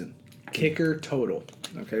season. Kicker total.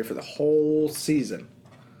 Okay, for the whole season.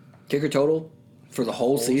 Kicker total for the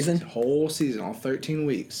whole season? Whole season, all 13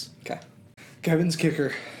 weeks. Okay. Kevin's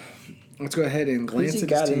kicker. Let's go ahead and glance Who's he at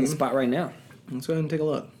got his in team. the spot right now? Let's go ahead and take a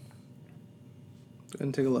look. Go ahead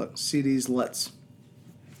and take a look. See these Lutz.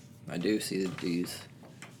 I do see these.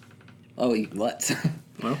 Oh, Lutz.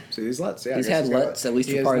 Well, see these Lutz. Yeah, He's I guess had got Lutz at least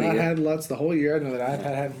he for part of the has year. not had Lutz the whole year. I know that I've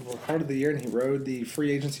had him for part of the year, and he rode the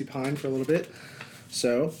free agency pine for a little bit.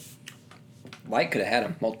 So, Light could have had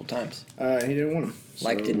him multiple times. he didn't want him.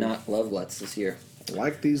 Like So, did not love Lutz this year.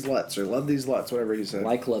 like these Lutz or love these Lutz, whatever he said.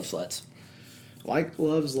 Like loves Lutz. Like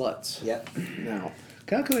loves Lutz. Yep. Now,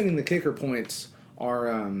 calculating the kicker points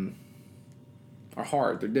are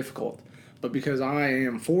hard. They're difficult. But because I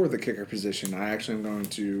am for the kicker position, I actually am going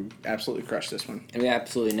to absolutely crush this one. And we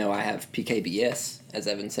absolutely know I have PKBS, as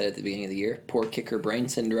Evan said at the beginning of the year. Poor kicker brain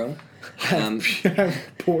syndrome.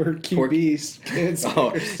 Poor QBs. Kids.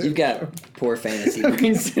 Oh, you've got poor fantasy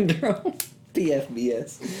brain syndrome.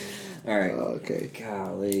 PFBS. All right. Okay.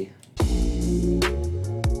 Golly.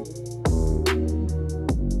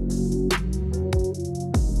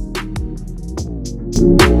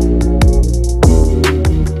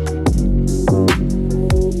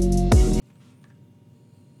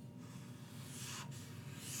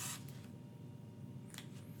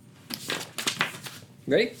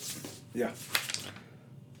 Ready? Yeah.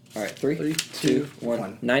 All right. Three, 3, 2, 2, 1.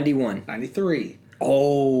 1. 91. 93.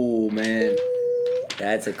 Oh, man.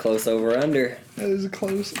 That's a close over under. That is a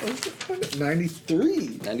close.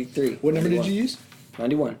 93. 93. What number did 91. you use?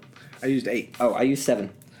 91. I used 8. Oh, I used 7.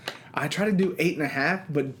 I tried to do 8.5,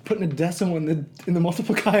 but putting a decimal in the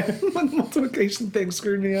multiplication thing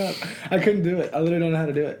screwed me up. I couldn't do it. I literally don't know how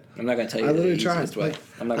to do it. I'm not going to tell you I the literally easiest tried. way.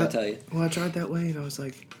 I'm not going to tell you. Well, I tried that way, and I was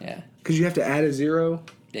like, Yeah. because you have to add a 0.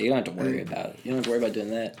 Yeah, you don't have to worry about it. You don't have to worry about doing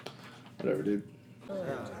that. Whatever, dude.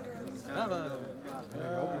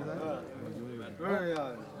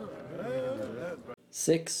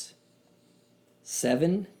 Six,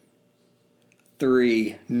 7,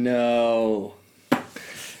 3. No.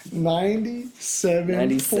 97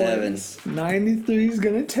 97. points. 93 is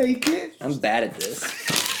going to take it. I'm bad at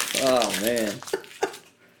this. Oh, man.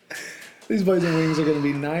 These boys and wings are going to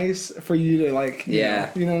be nice for you to, like,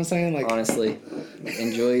 Yeah. you know what I'm saying? Like, Honestly,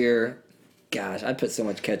 enjoy your... Gosh, I put so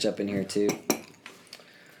much ketchup in here, too.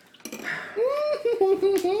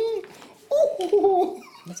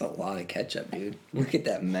 That's a lot of ketchup, dude. Look at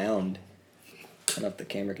that mound. I don't know if the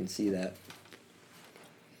camera can see that.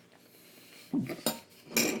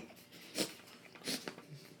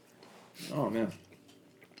 Oh, man.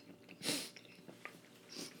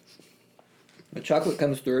 The chocolate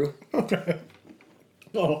comes through.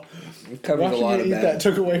 oh, It covers a watching lot you of eat bad. that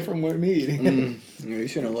took away from me eating it. You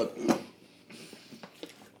shouldn't look.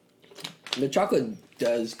 The chocolate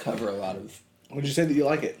does cover a lot of... Would you say that you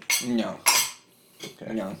like it? No.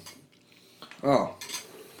 No. Oh.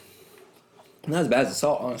 Not as bad as the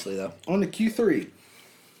salt, honestly, though. On the Q3,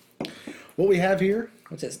 what we have here,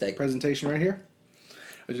 What's that steak? presentation right here,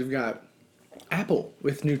 is we've got apple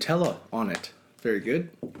with Nutella on it. Very good.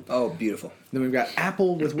 Oh, beautiful. Then we've got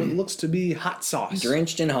apple with what looks to be hot sauce.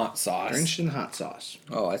 Drenched in hot sauce. Drenched in hot sauce.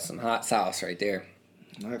 Oh, that's some hot sauce right there.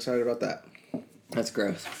 I'm excited about that. That's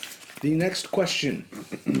gross. The next question.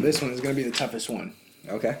 This one is going to be the toughest one.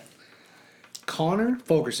 Okay. Connor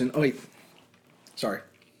Fulkerson. Oh, wait. Sorry.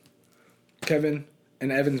 Kevin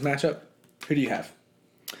and Evan's matchup. Who do you have?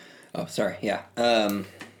 Oh, sorry. Yeah.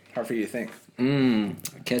 Hard for you to think.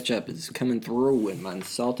 Ketchup is coming through in my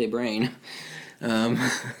salty brain.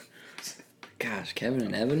 Gosh, Kevin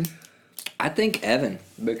and Evan. I think Evan,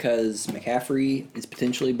 because McCaffrey is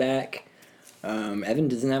potentially back. Evan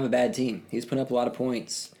doesn't have a bad team. He's putting up a lot of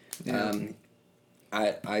points. Yeah.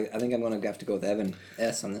 I think I'm going to have to go with Evan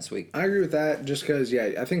S on this week. I agree with that just because,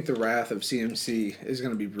 yeah, I think the wrath of CMC is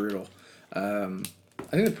going to be brutal.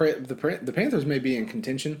 I think the Panthers may be in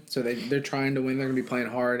contention, so they're trying to win. They're going to be playing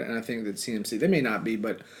hard, and I think that CMC, they may not be,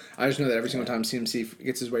 but I just know that every single time CMC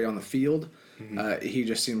gets his way on the field, he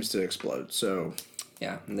just seems to explode. So,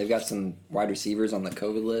 Yeah, and they've got some wide receivers on the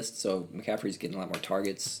COVID list, so McCaffrey's getting a lot more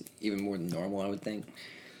targets, even more than normal, I would think.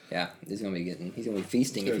 Yeah, he's gonna be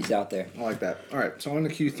feasting if he's out there. I like that. All right, so on to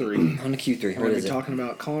Q3. On to Q3, We're what going to is be it? talking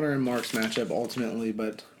about Connor and Mark's matchup ultimately,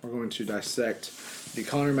 but we're going to dissect the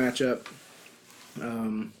Connor matchup.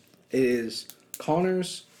 It is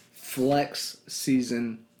Connor's flex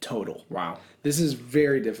season total. Wow, This is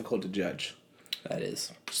very difficult to judge. that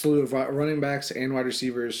is. Slew of running backs and wide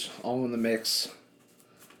receivers all in the mix.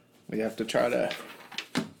 We have to try to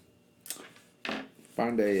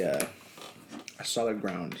find a solid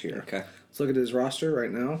ground here. Okay. Let's look at his roster right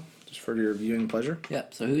now, just for your viewing pleasure.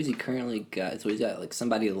 Yep. So who's he currently got? So he's got like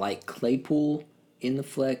somebody like Claypool in the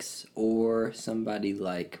flex, or somebody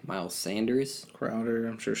like Miles Sanders. Crowder,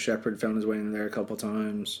 I'm sure Shepard found his way in there a couple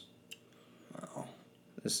times. Wow.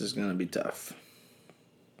 This is gonna be tough.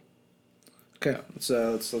 Okay, let's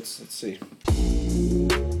see.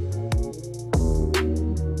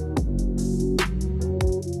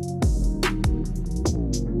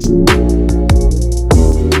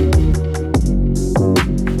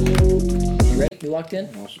 You ready? You locked in?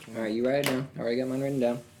 Awesome. All right, you write it down. I already got mine written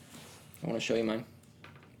down. I want to show you mine.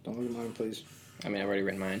 Don't look at mine, please. I mean, I've already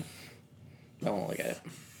written mine. I won't look at it.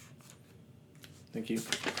 Thank you.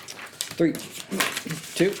 3,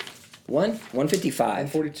 2, 1,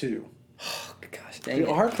 155. 42. Oh, gosh, dang We it.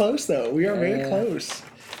 are close though. We are very Yeah. close.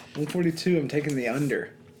 142. I'm taking the under.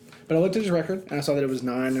 But I looked at his record and I saw that it was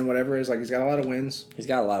 9 and whatever. It's like he's got a lot of wins. He's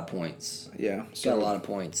got a lot of points. Yeah. He's got a lot of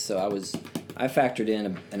points. So I factored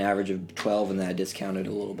in an average of 12 and then I discounted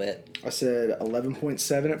a little bit. I said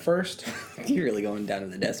 11.7 at first. You're really going down to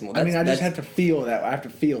the decimal. I mean, I just That's- have to feel that. I have to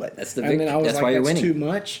feel it. That's the And then I was that's like, why you're that's winning. too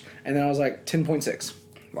much. And then I was like 10.6.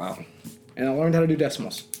 Wow. And I learned how to do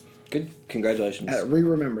decimals. Good. Congratulations. I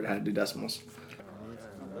re-remembered how to do decimals.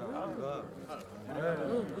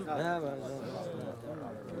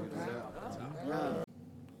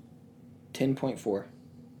 $10.4.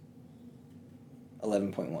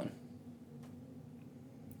 11.1.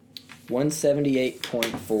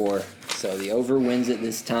 178.4. So the over wins it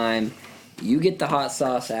this time. You get the hot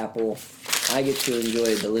sauce apple. I get to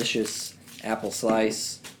enjoy a delicious apple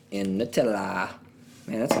slice in Nutella.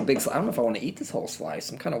 Man, that's a big slice. I don't know if I want to eat this whole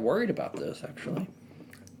slice. I'm kind of worried about this, actually.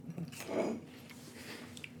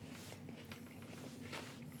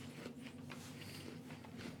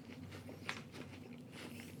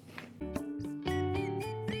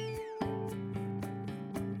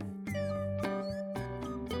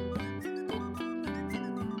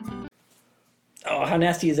 Oh, how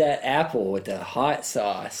nasty is that apple with the hot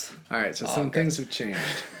sauce? All right, so some things have changed.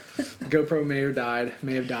 GoPro may have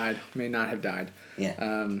died, may not have died. Yeah.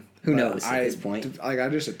 Who But knows at this point? I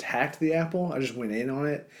just attacked the apple. I just went in on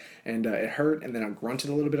it, and it hurt. And then I grunted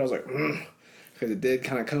a little bit. I was like, because it did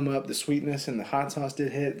kind of come up. The sweetness and the hot sauce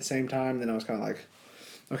did hit at the same time. Then I was kind of like,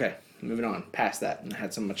 okay, moving on past that, and I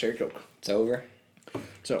had some of my cherry coke. It's over.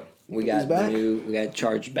 So We got we got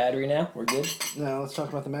charged battery now. We're good. Now let's talk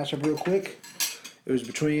about the matchup real quick. It was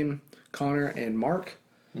between Connor and Mark.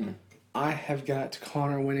 I have got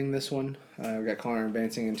Connor winning this one. I've got Connor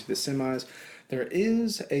advancing into the semis. There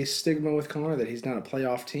is a stigma with Connor that he's not a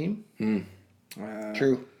playoff team.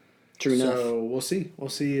 True enough. So we'll see. We'll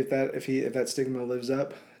see if that stigma lives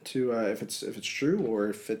up to if it's true or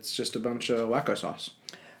if it's just a bunch of wacko sauce.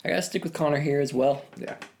 I gotta stick with Connor here as well.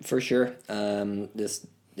 Yeah. For sure.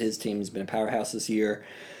 His team's been a powerhouse this year.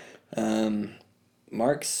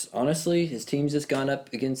 Mark's, honestly, his team's just gone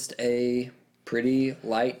up against a pretty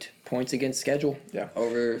light points against schedule. Yeah.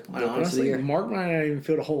 Over the course of the Honestly, year. Mark might not even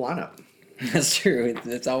field a whole lineup. That's true.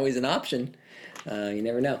 It's always an option. You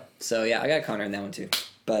never know. So yeah, I got Connor in that one too.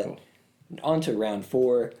 But on to round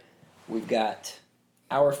 4, we've got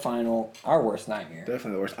our worst nightmare.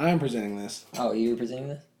 Definitely the worst. I'm presenting this. Oh, you were presenting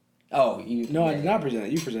this? Oh, you. No, I yeah, did not present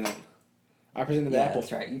it. You presented it. I presented the Yeah, apple.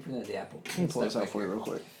 that's right. You presented the apple. Let me pull this out for you real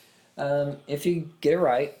quick. If you get it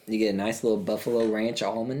right, you get a nice little Buffalo Ranch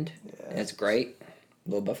almond. Yeah. That's great.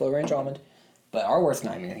 Little Buffalo Ranch almond. But our worst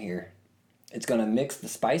nightmare here, it's going to mix the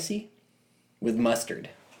spicy with mustard,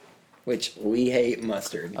 which we hate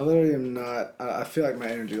mustard. I literally am not. I feel like my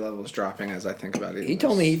energy level is dropping as I think about it. He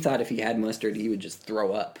told me he thought if he had mustard, he would just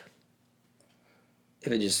throw up.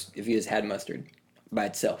 If he just had mustard by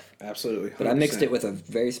itself. Absolutely. But I mixed it with a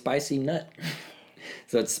very spicy nut.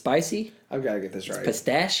 So it's spicy, I've got to get this right.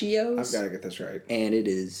 pistachios, I've got to get this right. and it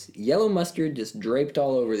is yellow mustard just draped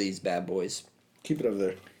all over these bad boys. Keep it over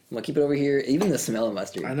there. I'm gonna keep it over here. Even the smell of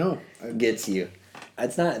mustard I know. gets you.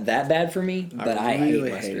 It's not that bad for me, but I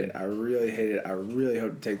really hate mustard. it. I really hate it. I really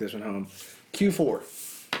hope to take this one home. Q4.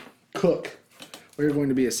 Cook. We're going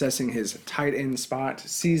to be assessing his tight end spot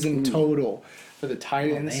season total for the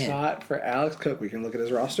tight end man. spot for Alex Cook. We can look at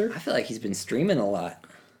his roster. I feel like he's been streaming a lot.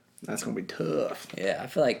 That's going to be tough. Yeah, I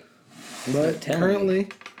feel like. But telling currently,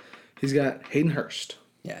 he's got Hayden Hurst.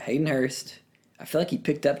 Yeah, Hayden Hurst. I feel like he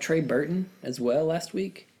picked up Trey Burton as well last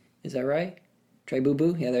week. Is that right? Trey Boo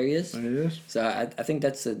Boo. Yeah, there he is. It is. So I think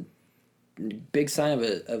that's a big sign of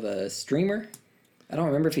a streamer. I don't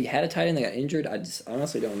remember if he had a tight end that got injured. I just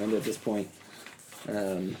honestly don't remember at this point.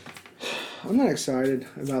 I'm not excited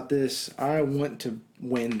about this. I want to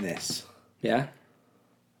win this. Yeah,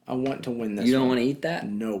 I want to win this. you don't want to eat that?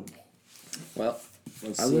 No. Well,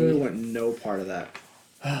 let's I see. literally want no part of that.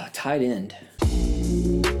 Tight end.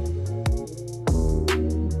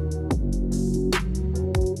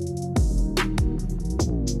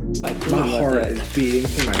 My heart is beating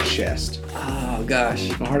through my chest. Oh gosh.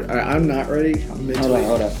 My heart. I'm not ready. I'm mentally.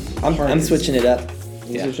 Hold on. I'm Heart switching it up.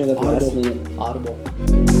 Yeah. Switching it up last Audible. minute. Audible.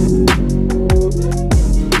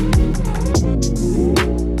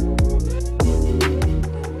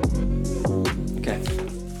 Okay.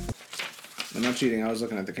 I'm not cheating. I was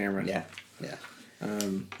looking at the camera. Yeah.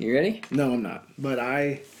 You ready? No, I'm not. But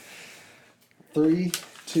 3,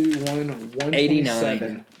 2, 1, 127.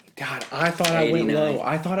 89. God, I thought I went 89. low.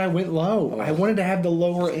 I thought I went low. I wanted to have the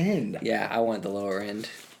lower end. Yeah, I want the lower end.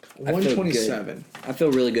 I feel 127. good. I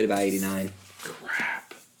feel really good about 89.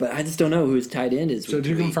 Crap. But I just don't know who his tight end is. So week to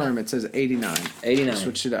week. confirm, it says 89. 89.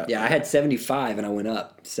 Switched it up. Yeah, I had 75 and I went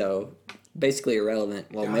up. So basically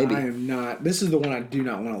irrelevant. Well, maybe. I am not. This is the one I do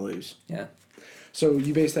not want to lose. Yeah. So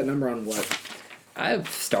you base that number on what? I've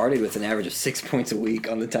started with an average of 6 points a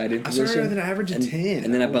week on the tight end I position. started with an average of 10.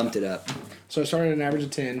 And then I bumped it up. So I started at an average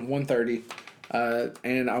of 10, 130,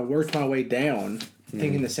 and I worked my way down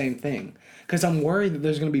thinking the same thing. Because I'm worried that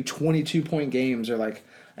there's going to be 22-point games or like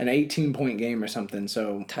an 18-point game or something.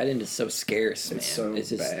 So Tight end is so scarce, man. so it's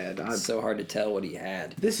just bad. It's so hard to tell what he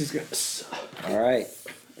had. this is going to suck. All right.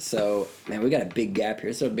 So, man, we got a big gap here.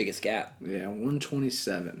 This is our biggest gap. Yeah,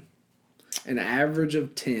 127. An average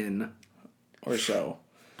of 10 or so.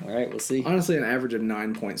 All right, we'll see. Honestly, an average of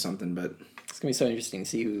 9 point something, but It's going to be so interesting to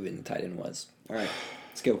see who in the tight end was. All right,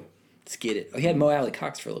 let's go. Let's get it. Oh, he had Mo Alley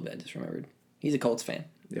Cox for a little bit, I just remembered. He's a Colts fan,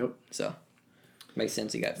 yep. so makes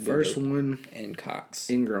sense he got First Bobo one, and Cox.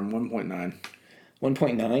 Ingram, 1.9.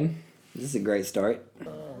 1.9. This is a great start.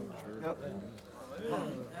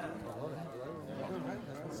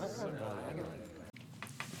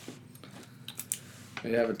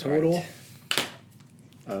 We have a total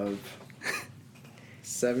of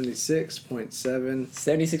 76.7.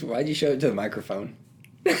 76. Why'd you show it to the microphone?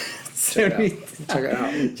 Check it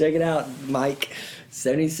out. Check it out, Mike.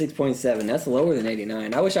 76.7. That's lower than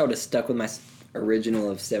 89. I wish I would have stuck with my original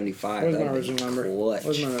of 75. Where's my That'd be original number? clutch.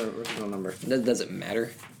 Where's my original number? That doesn't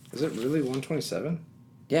matter. Is it really 127?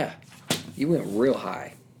 Yeah, you went real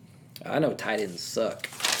high. I know tight ends suck.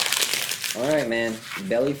 All right, man.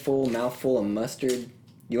 Belly full, mouth full of mustard.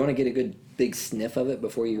 You want to get a good big sniff of it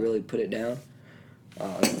before you really put it down?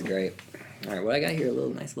 Oh, this is great. All right, what I got here, a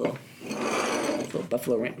little nice little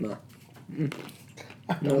buffalo ranch.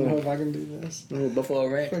 I don't know if I can do this. Little buffalo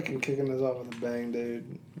ranch. Freaking kicking this off with a bang,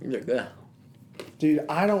 dude. You're good. Dude,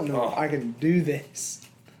 I don't know if Oh. I can do this.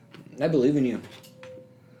 I believe in you.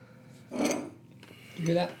 You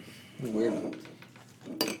hear that? Weird.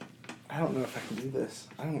 I don't know if I can do this.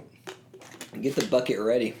 Get the bucket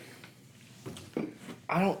ready.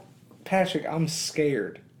 Patrick, I'm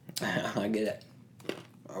scared. I get it.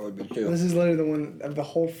 I would be too. This is literally the one of the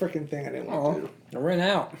whole freaking thing I didn't want to do. I ran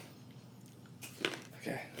out.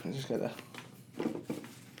 Okay, I just gotta.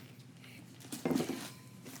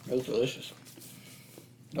 It was delicious.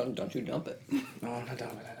 Don't you dump it. No, I'm not done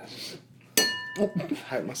with it. I just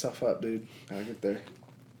hype myself up, dude. Gotta get there.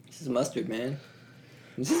 This is mustard, man.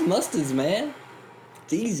 This is mustards, man.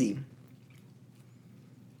 It's easy.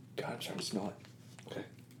 God, I'm starting to smell it. Okay,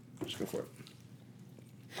 just go for it.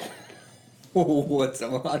 Oh, what's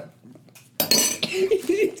on?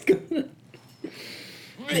 It's gonna.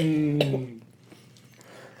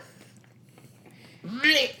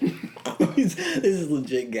 This is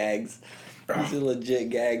legit gags. These are legit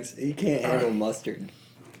gags. You can't handle mustard.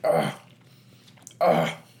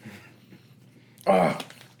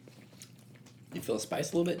 You feel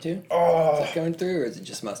spice a little bit too? Is that going through, or is it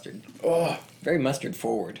just mustard? Very mustard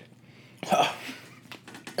forward.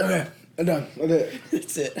 Okay, I'm done. I did it.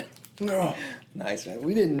 That's it. No. Nice, man.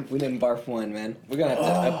 We didn't barf one, man. We're gonna have to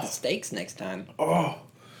up the stakes next time. Oh.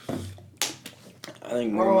 I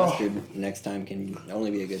think more mustard next time can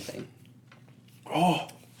only be a good thing. Oh.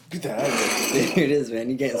 Get that out of there. There it is, man.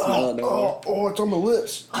 You can't smell it no more. Oh, it's on my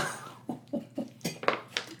lips.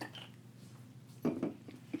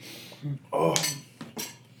 Oh.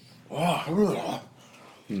 Oh, really hot.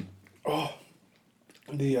 Oh.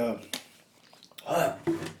 The,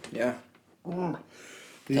 Yeah. the,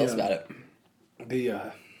 Tell us about it.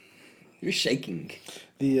 The, You're shaking.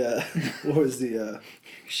 what was the, You're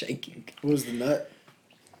shaking. what was the nut?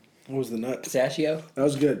 What was the nut? Pistachio? That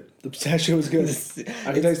was good. The pistachio was good.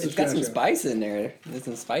 I can taste the It's got some pistachio. spice in there. There's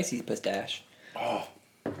some spicy pistache. Oh,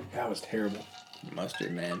 that was terrible.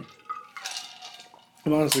 Mustard, man.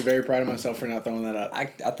 I'm honestly very proud of myself for not throwing that up. I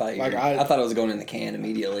thought Like, I thought it was going in the can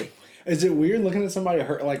immediately. Is it weird looking at somebody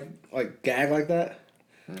hurt like gag like that?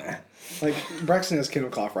 Nah. Like Braxton has kennel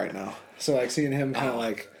cough right now, so like seeing him kind of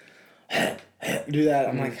like do that,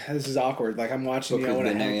 I'm like, this is awkward. Like I'm watching you, I Booker's want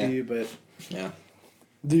to been help there, yeah. you, but Yeah.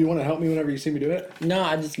 do you want to help me whenever you see me do it? No,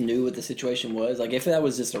 I just knew what the situation was. Like, if that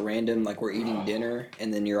was just a random, like, we're eating dinner,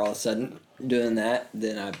 and then you're all of a sudden doing that,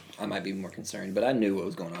 then I might be more concerned. But I knew what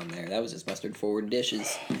was going on there. That was just mustard forward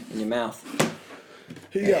dishes in your mouth.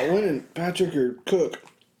 Who you got winning, Patrick or Cook?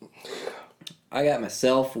 I got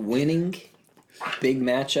myself winning. Big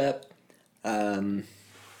matchup.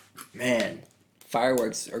 Man,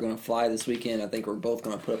 fireworks are going to fly this weekend. I think we're both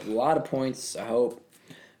going to put up a lot of points, I hope.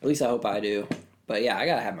 At least I hope I do. But yeah, I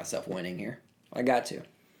got to have myself winning here. I got to.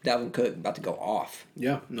 Dalvin Cook about to go off.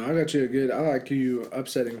 Yeah, no, I got you a good. I like you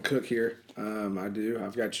upsetting Cook here. I do.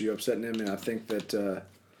 I've got you upsetting him, and I think that.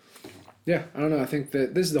 Yeah, I don't know. I think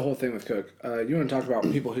that this is the whole thing with Cook. You want to talk about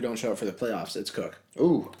people who don't show up for the playoffs? It's Cook.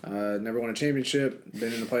 Ooh. Never won a championship.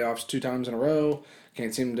 Been in the playoffs 2 times in a row.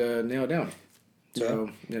 Can't seem to nail it down. So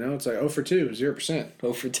it's like 0 for 2, 0%.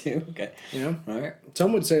 0 for 2. Okay. All right.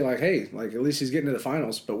 Some would say like, hey, like at least he's getting to the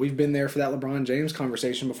finals. But we've been there for that LeBron James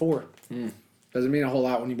conversation before. Doesn't mean a whole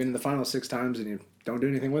lot when you've been in the finals 6 times and you don't do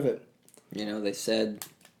anything with it. They said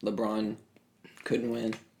LeBron couldn't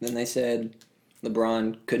win. Then they said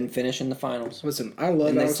LeBron couldn't finish in the finals. Listen, I love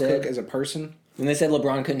And they Alex said- Cook as a person. Then they said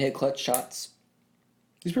LeBron couldn't hit clutch shots.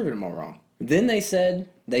 He's proven them all wrong. Then they said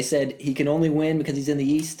he can only win because he's in the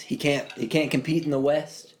East. He can't compete in the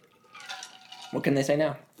West. What can they say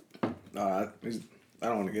now? I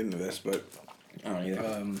don't want to get into this, but I don't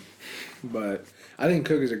either. But I think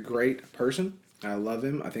Cook is a great person. I love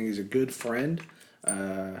him. I think he's a good friend.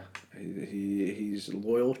 He's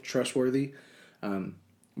loyal, trustworthy.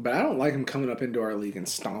 But I don't like him coming up into our league and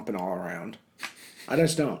stomping all around. I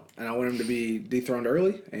just don't. And I want him to be dethroned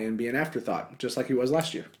early and be an afterthought, just like he was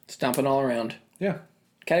last year. Stomping all around. Yeah.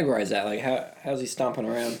 Categorize that. Like, how's he stomping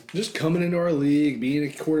around? Just coming into our league, being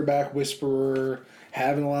a quarterback whisperer,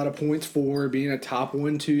 having a lot of points for, being a top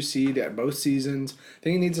 1-2 seed at both seasons. I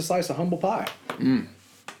think he needs a slice of humble pie.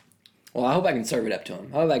 Well, I hope I can serve it up to him.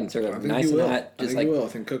 I hope I can serve it I up think nice you and will. hot, I just think like you will. I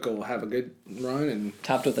think Cook will have a good run, and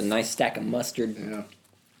topped with a nice stack of mustard. yeah.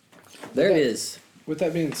 There it is. With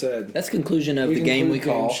that being said, That's the conclusion of the can game we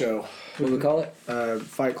conclude call. show. What do we call it?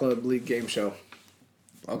 Fight Club League Game Show.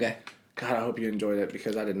 Okay. God, I hope you enjoyed it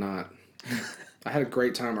because I did not. I had a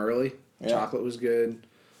great time early. Yeah. Chocolate was good.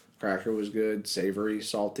 Cracker was good. Savory,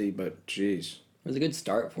 salty, but jeez. It was a good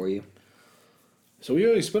start for you. So we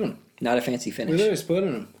already split them. Not a fancy We finish. literally split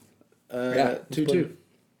them. Yeah, we split 2-2.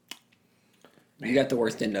 You got the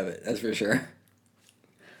worst end of it, that's for sure.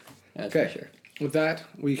 That's Okay. for sure. With that,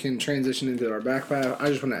 we can transition into our back five. I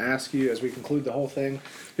just want to ask you, as we conclude the whole thing,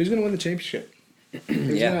 who's going to win the championship?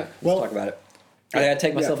 Yeah. well- Let's talk about it. I gotta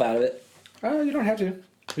take myself out of it. You don't have to.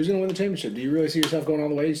 Who's going to win the championship? Do you really see yourself going all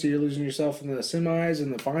the way? You see you're losing yourself in the semis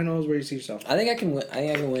and the finals? Where do you see yourself? I think I can win. I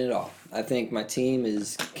think I can win it all. I think my team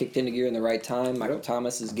is kicked into gear in the right time. Michael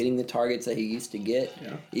Thomas is getting the targets that he used to get,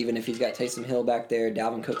 Yeah. even if he's got Taysom Hill back there.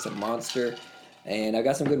 Dalvin Cook's a monster, and I've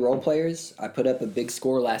got some good role players. I put up a big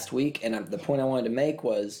score last week, and the point I wanted to make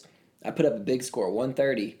was I put up a big score,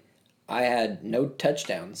 130. I had no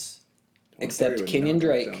touchdowns 130 except with Kenyon no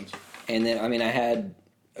Drake, touchdowns. and then I had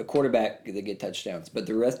a quarterback that get touchdowns, but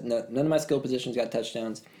the rest, none of my skill positions got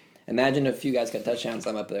touchdowns. Imagine if a few guys got touchdowns,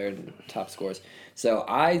 I'm up there in top scores. So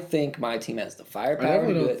I think my team has the I firepower to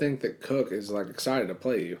definitely do don't it. think that Cook is like excited to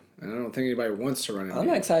play you, and I don't think anybody wants to run into I'm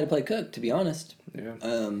you. not excited to play Cook, to be honest. Yeah.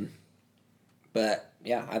 But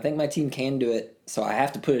yeah, I think my team can do it. So I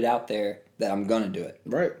have to put it out there that I'm gonna do it.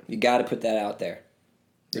 Right. You got to put that out there.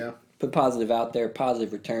 Yeah. Put positive out there,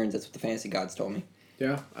 positive returns. That's what the fantasy gods told me.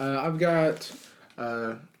 Yeah. I've got.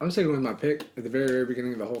 I'm sticking with my pick at the very, very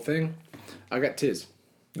beginning of the whole thing. I got Tiz.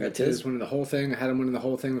 You got Tiz Tiz? winning the whole thing. I had him winning the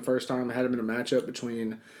whole thing the first time. I had him in a matchup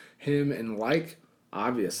between him and Like.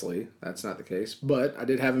 Obviously, that's not the case, but I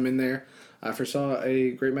did have him in there. I foresaw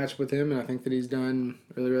a great matchup with him, and I think that he's done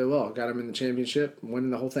really, really well. Got him in the championship, winning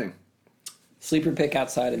the whole thing. Sleeper pick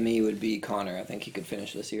outside of me would be Connor. I think he could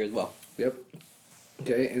finish this year as well. Yep.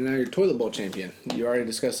 Okay, and now your toilet bowl champion. You already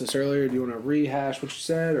discussed this earlier. Do you want to rehash what you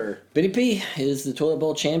said, or Benny P is the toilet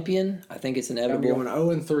bowl champion. I think it's I'm inevitable.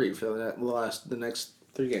 going 0-3 for the next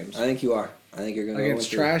 3 games I think you are. I think you're going to go against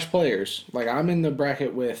with trash players? Like I'm in the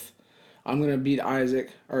bracket with, I'm gonna beat Isaac,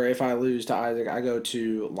 or if I lose to Isaac, I go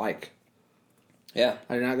to Like. Yeah,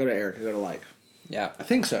 I do not go to Eric. I go to Like. yeah. I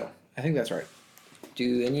think so. I think that's right.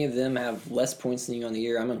 Do any of them have less points than you on the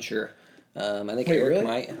year? I'm unsure. I think Wait, Eric really?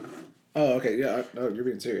 might. Oh, okay. Yeah. Oh, you're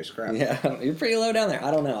being serious. Crap. Yeah, you're pretty low down there.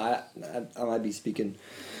 I don't know. I might be speaking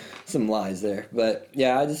some lies there, but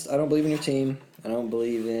yeah, I don't believe in your team. I don't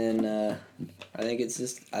believe in. I think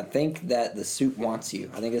that the suit wants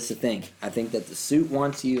you. I think that's the thing. I think that the suit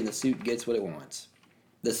wants you, and the suit gets what it wants.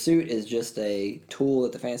 The suit is just a tool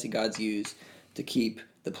that the fantasy gods use to keep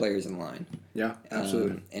the players in line. Yeah.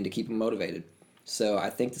 Absolutely. And to keep them motivated. So I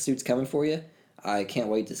think the suit's coming for you. I can't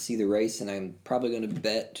wait to see the race, and I'm probably going to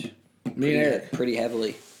bet Me and Eric. pretty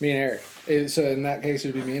heavily. Me and Eric. So in that case,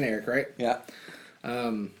 it would be me and Eric, right? Yeah.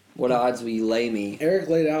 What odds will you lay me? Eric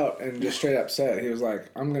laid out and just straight up said, he was like,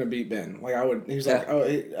 "I'm gonna beat Ben." Like I would. He was like, Yeah.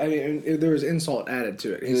 "Oh, there was insult added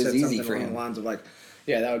to it." He It was said easy something for along him. the lines of like,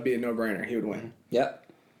 "Yeah, that would be a no-brainer. He would win." Yep.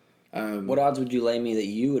 What odds would you lay me that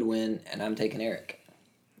you would win and I'm taking Eric?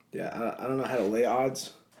 Yeah, I don't know how to lay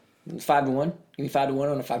odds. 5-1. Give me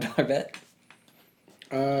 5-1 on a $5 bet.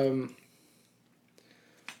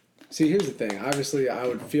 See, here's the thing. Obviously, I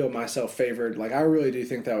would feel myself favored. Like, I really do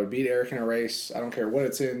think that I would beat Eric in a race. I don't care what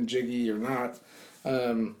it's in, jiggy or not.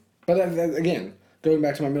 But again, going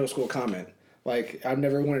back to my middle school comment, like, I've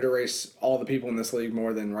never wanted to race all the people in this league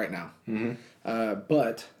more than right now.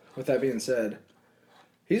 But with that being said,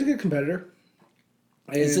 he's a good competitor.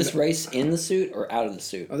 Is And- this race in the suit or out of the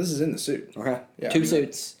suit? Oh, this is in the suit. Okay. Yeah, Two I mean,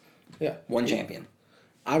 suits, Yeah. one champion.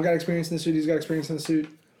 I've got experience in the suit. He's got experience in the suit.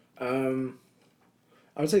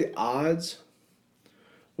 I would say odds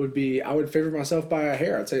would be, I would favor myself by a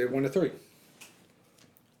hair. I'd say 1-3.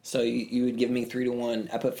 So you would give me 3-1.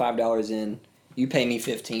 I put $5 in. You pay me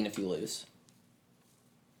 15 if you lose. Is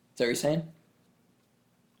that what you're saying?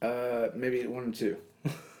 Maybe 1-2.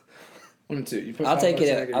 1-2. You put I'll take $5 in,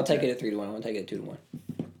 I it. give you I'll take 10. it at 3-1. I'll take it at 2-1.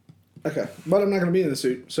 Okay, but I'm not going to be in the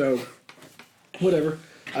suit, so whatever.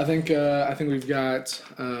 I think we've got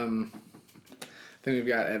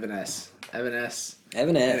Evan S. Evan And S.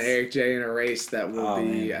 Eric J in a race that will Oh,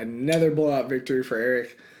 be man. another blowout victory for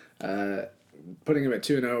Eric, putting him at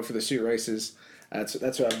 2-0 for the suit races. That's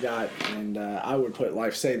what I've got, and I would put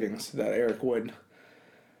life savings that Eric would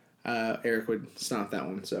stomp that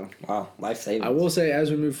one. So Wow, life saving. I will say, as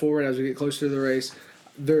we move forward, as we get closer to the race,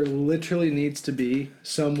 there literally needs to be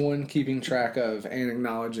someone keeping track of and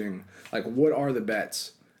acknowledging like what are the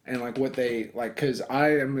bets and like what they like, because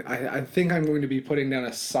I think I'm going to be putting down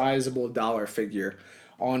a sizable dollar figure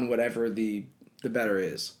on whatever the better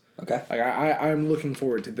is. Okay. Like I'm looking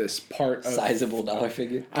forward to this part of Sizable dollar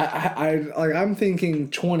figure. I'm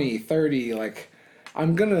thinking 20, 30, like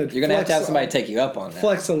I'm gonna You're gonna have to have somebody take you up on that.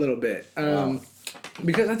 flex a little bit. Wow.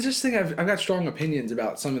 Because I just think I've got strong opinions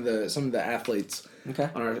about some of the athletes Okay.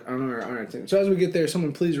 on our team. So as we get there,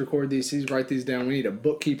 someone please record these. Please write these down. We need a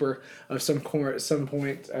bookkeeper of some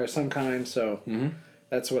point or some kind. So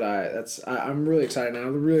that's what I'm really excited, and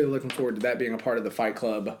I'm really looking forward to that being a part of the Fight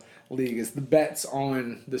Club League. Is the bets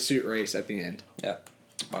on the suit race at the end. Yeah.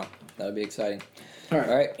 Wow. That would be exciting. All right.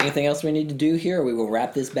 All right. Anything else we need to do here, or we will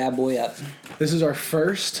wrap this bad boy up? This is our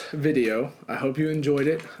first video. I hope you enjoyed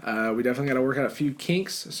it. We definitely got to work out a few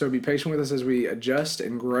kinks, so be patient with us as we adjust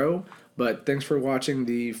and grow. But thanks for watching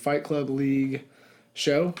the Fight Club League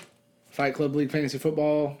show, Fight Club League Fantasy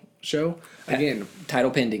Football show. Again,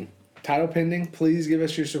 Title pending. title pending. Please give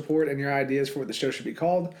us your support and your ideas for what the show should be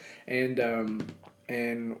called. And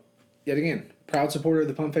yet again, proud supporter of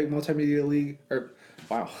the Pump Fake Multimedia League.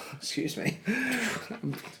 Excuse me.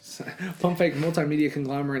 Pump Fake Multimedia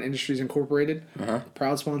Conglomerate Industries Incorporated.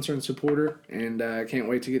 Proud sponsor and supporter, and can't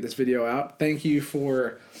wait to get this video out. Thank you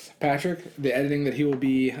for Patrick, the editing that he will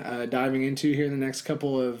be diving into here in the next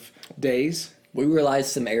couple of days. We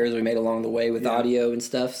realized some errors we made along the way with audio and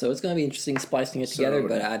stuff, so it's going to be interesting splicing it together,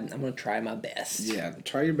 but I'm going to try my best. Yeah,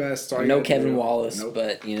 try your best. I'm no Kevin Wallace,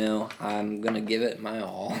 but, I'm going to give it my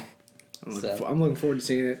all. I'm looking forward to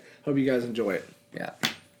seeing it. Hope you guys enjoy it. Yeah.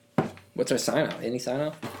 What's our sign-off? Any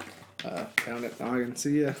sign-off? Found it. Noggin.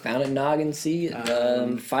 See ya. Found it, Noggin. See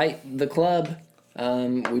it. Fight the club.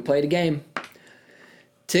 We played a game.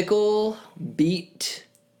 Tickle beat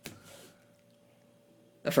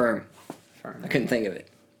Affirm. I couldn't think of it.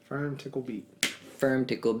 Firm, tickle, beat. Firm,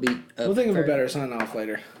 tickle, beat. We'll think of a Affirm. better sign off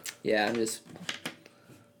later. Yeah, I'm just.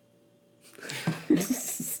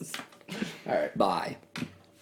 All right. Bye.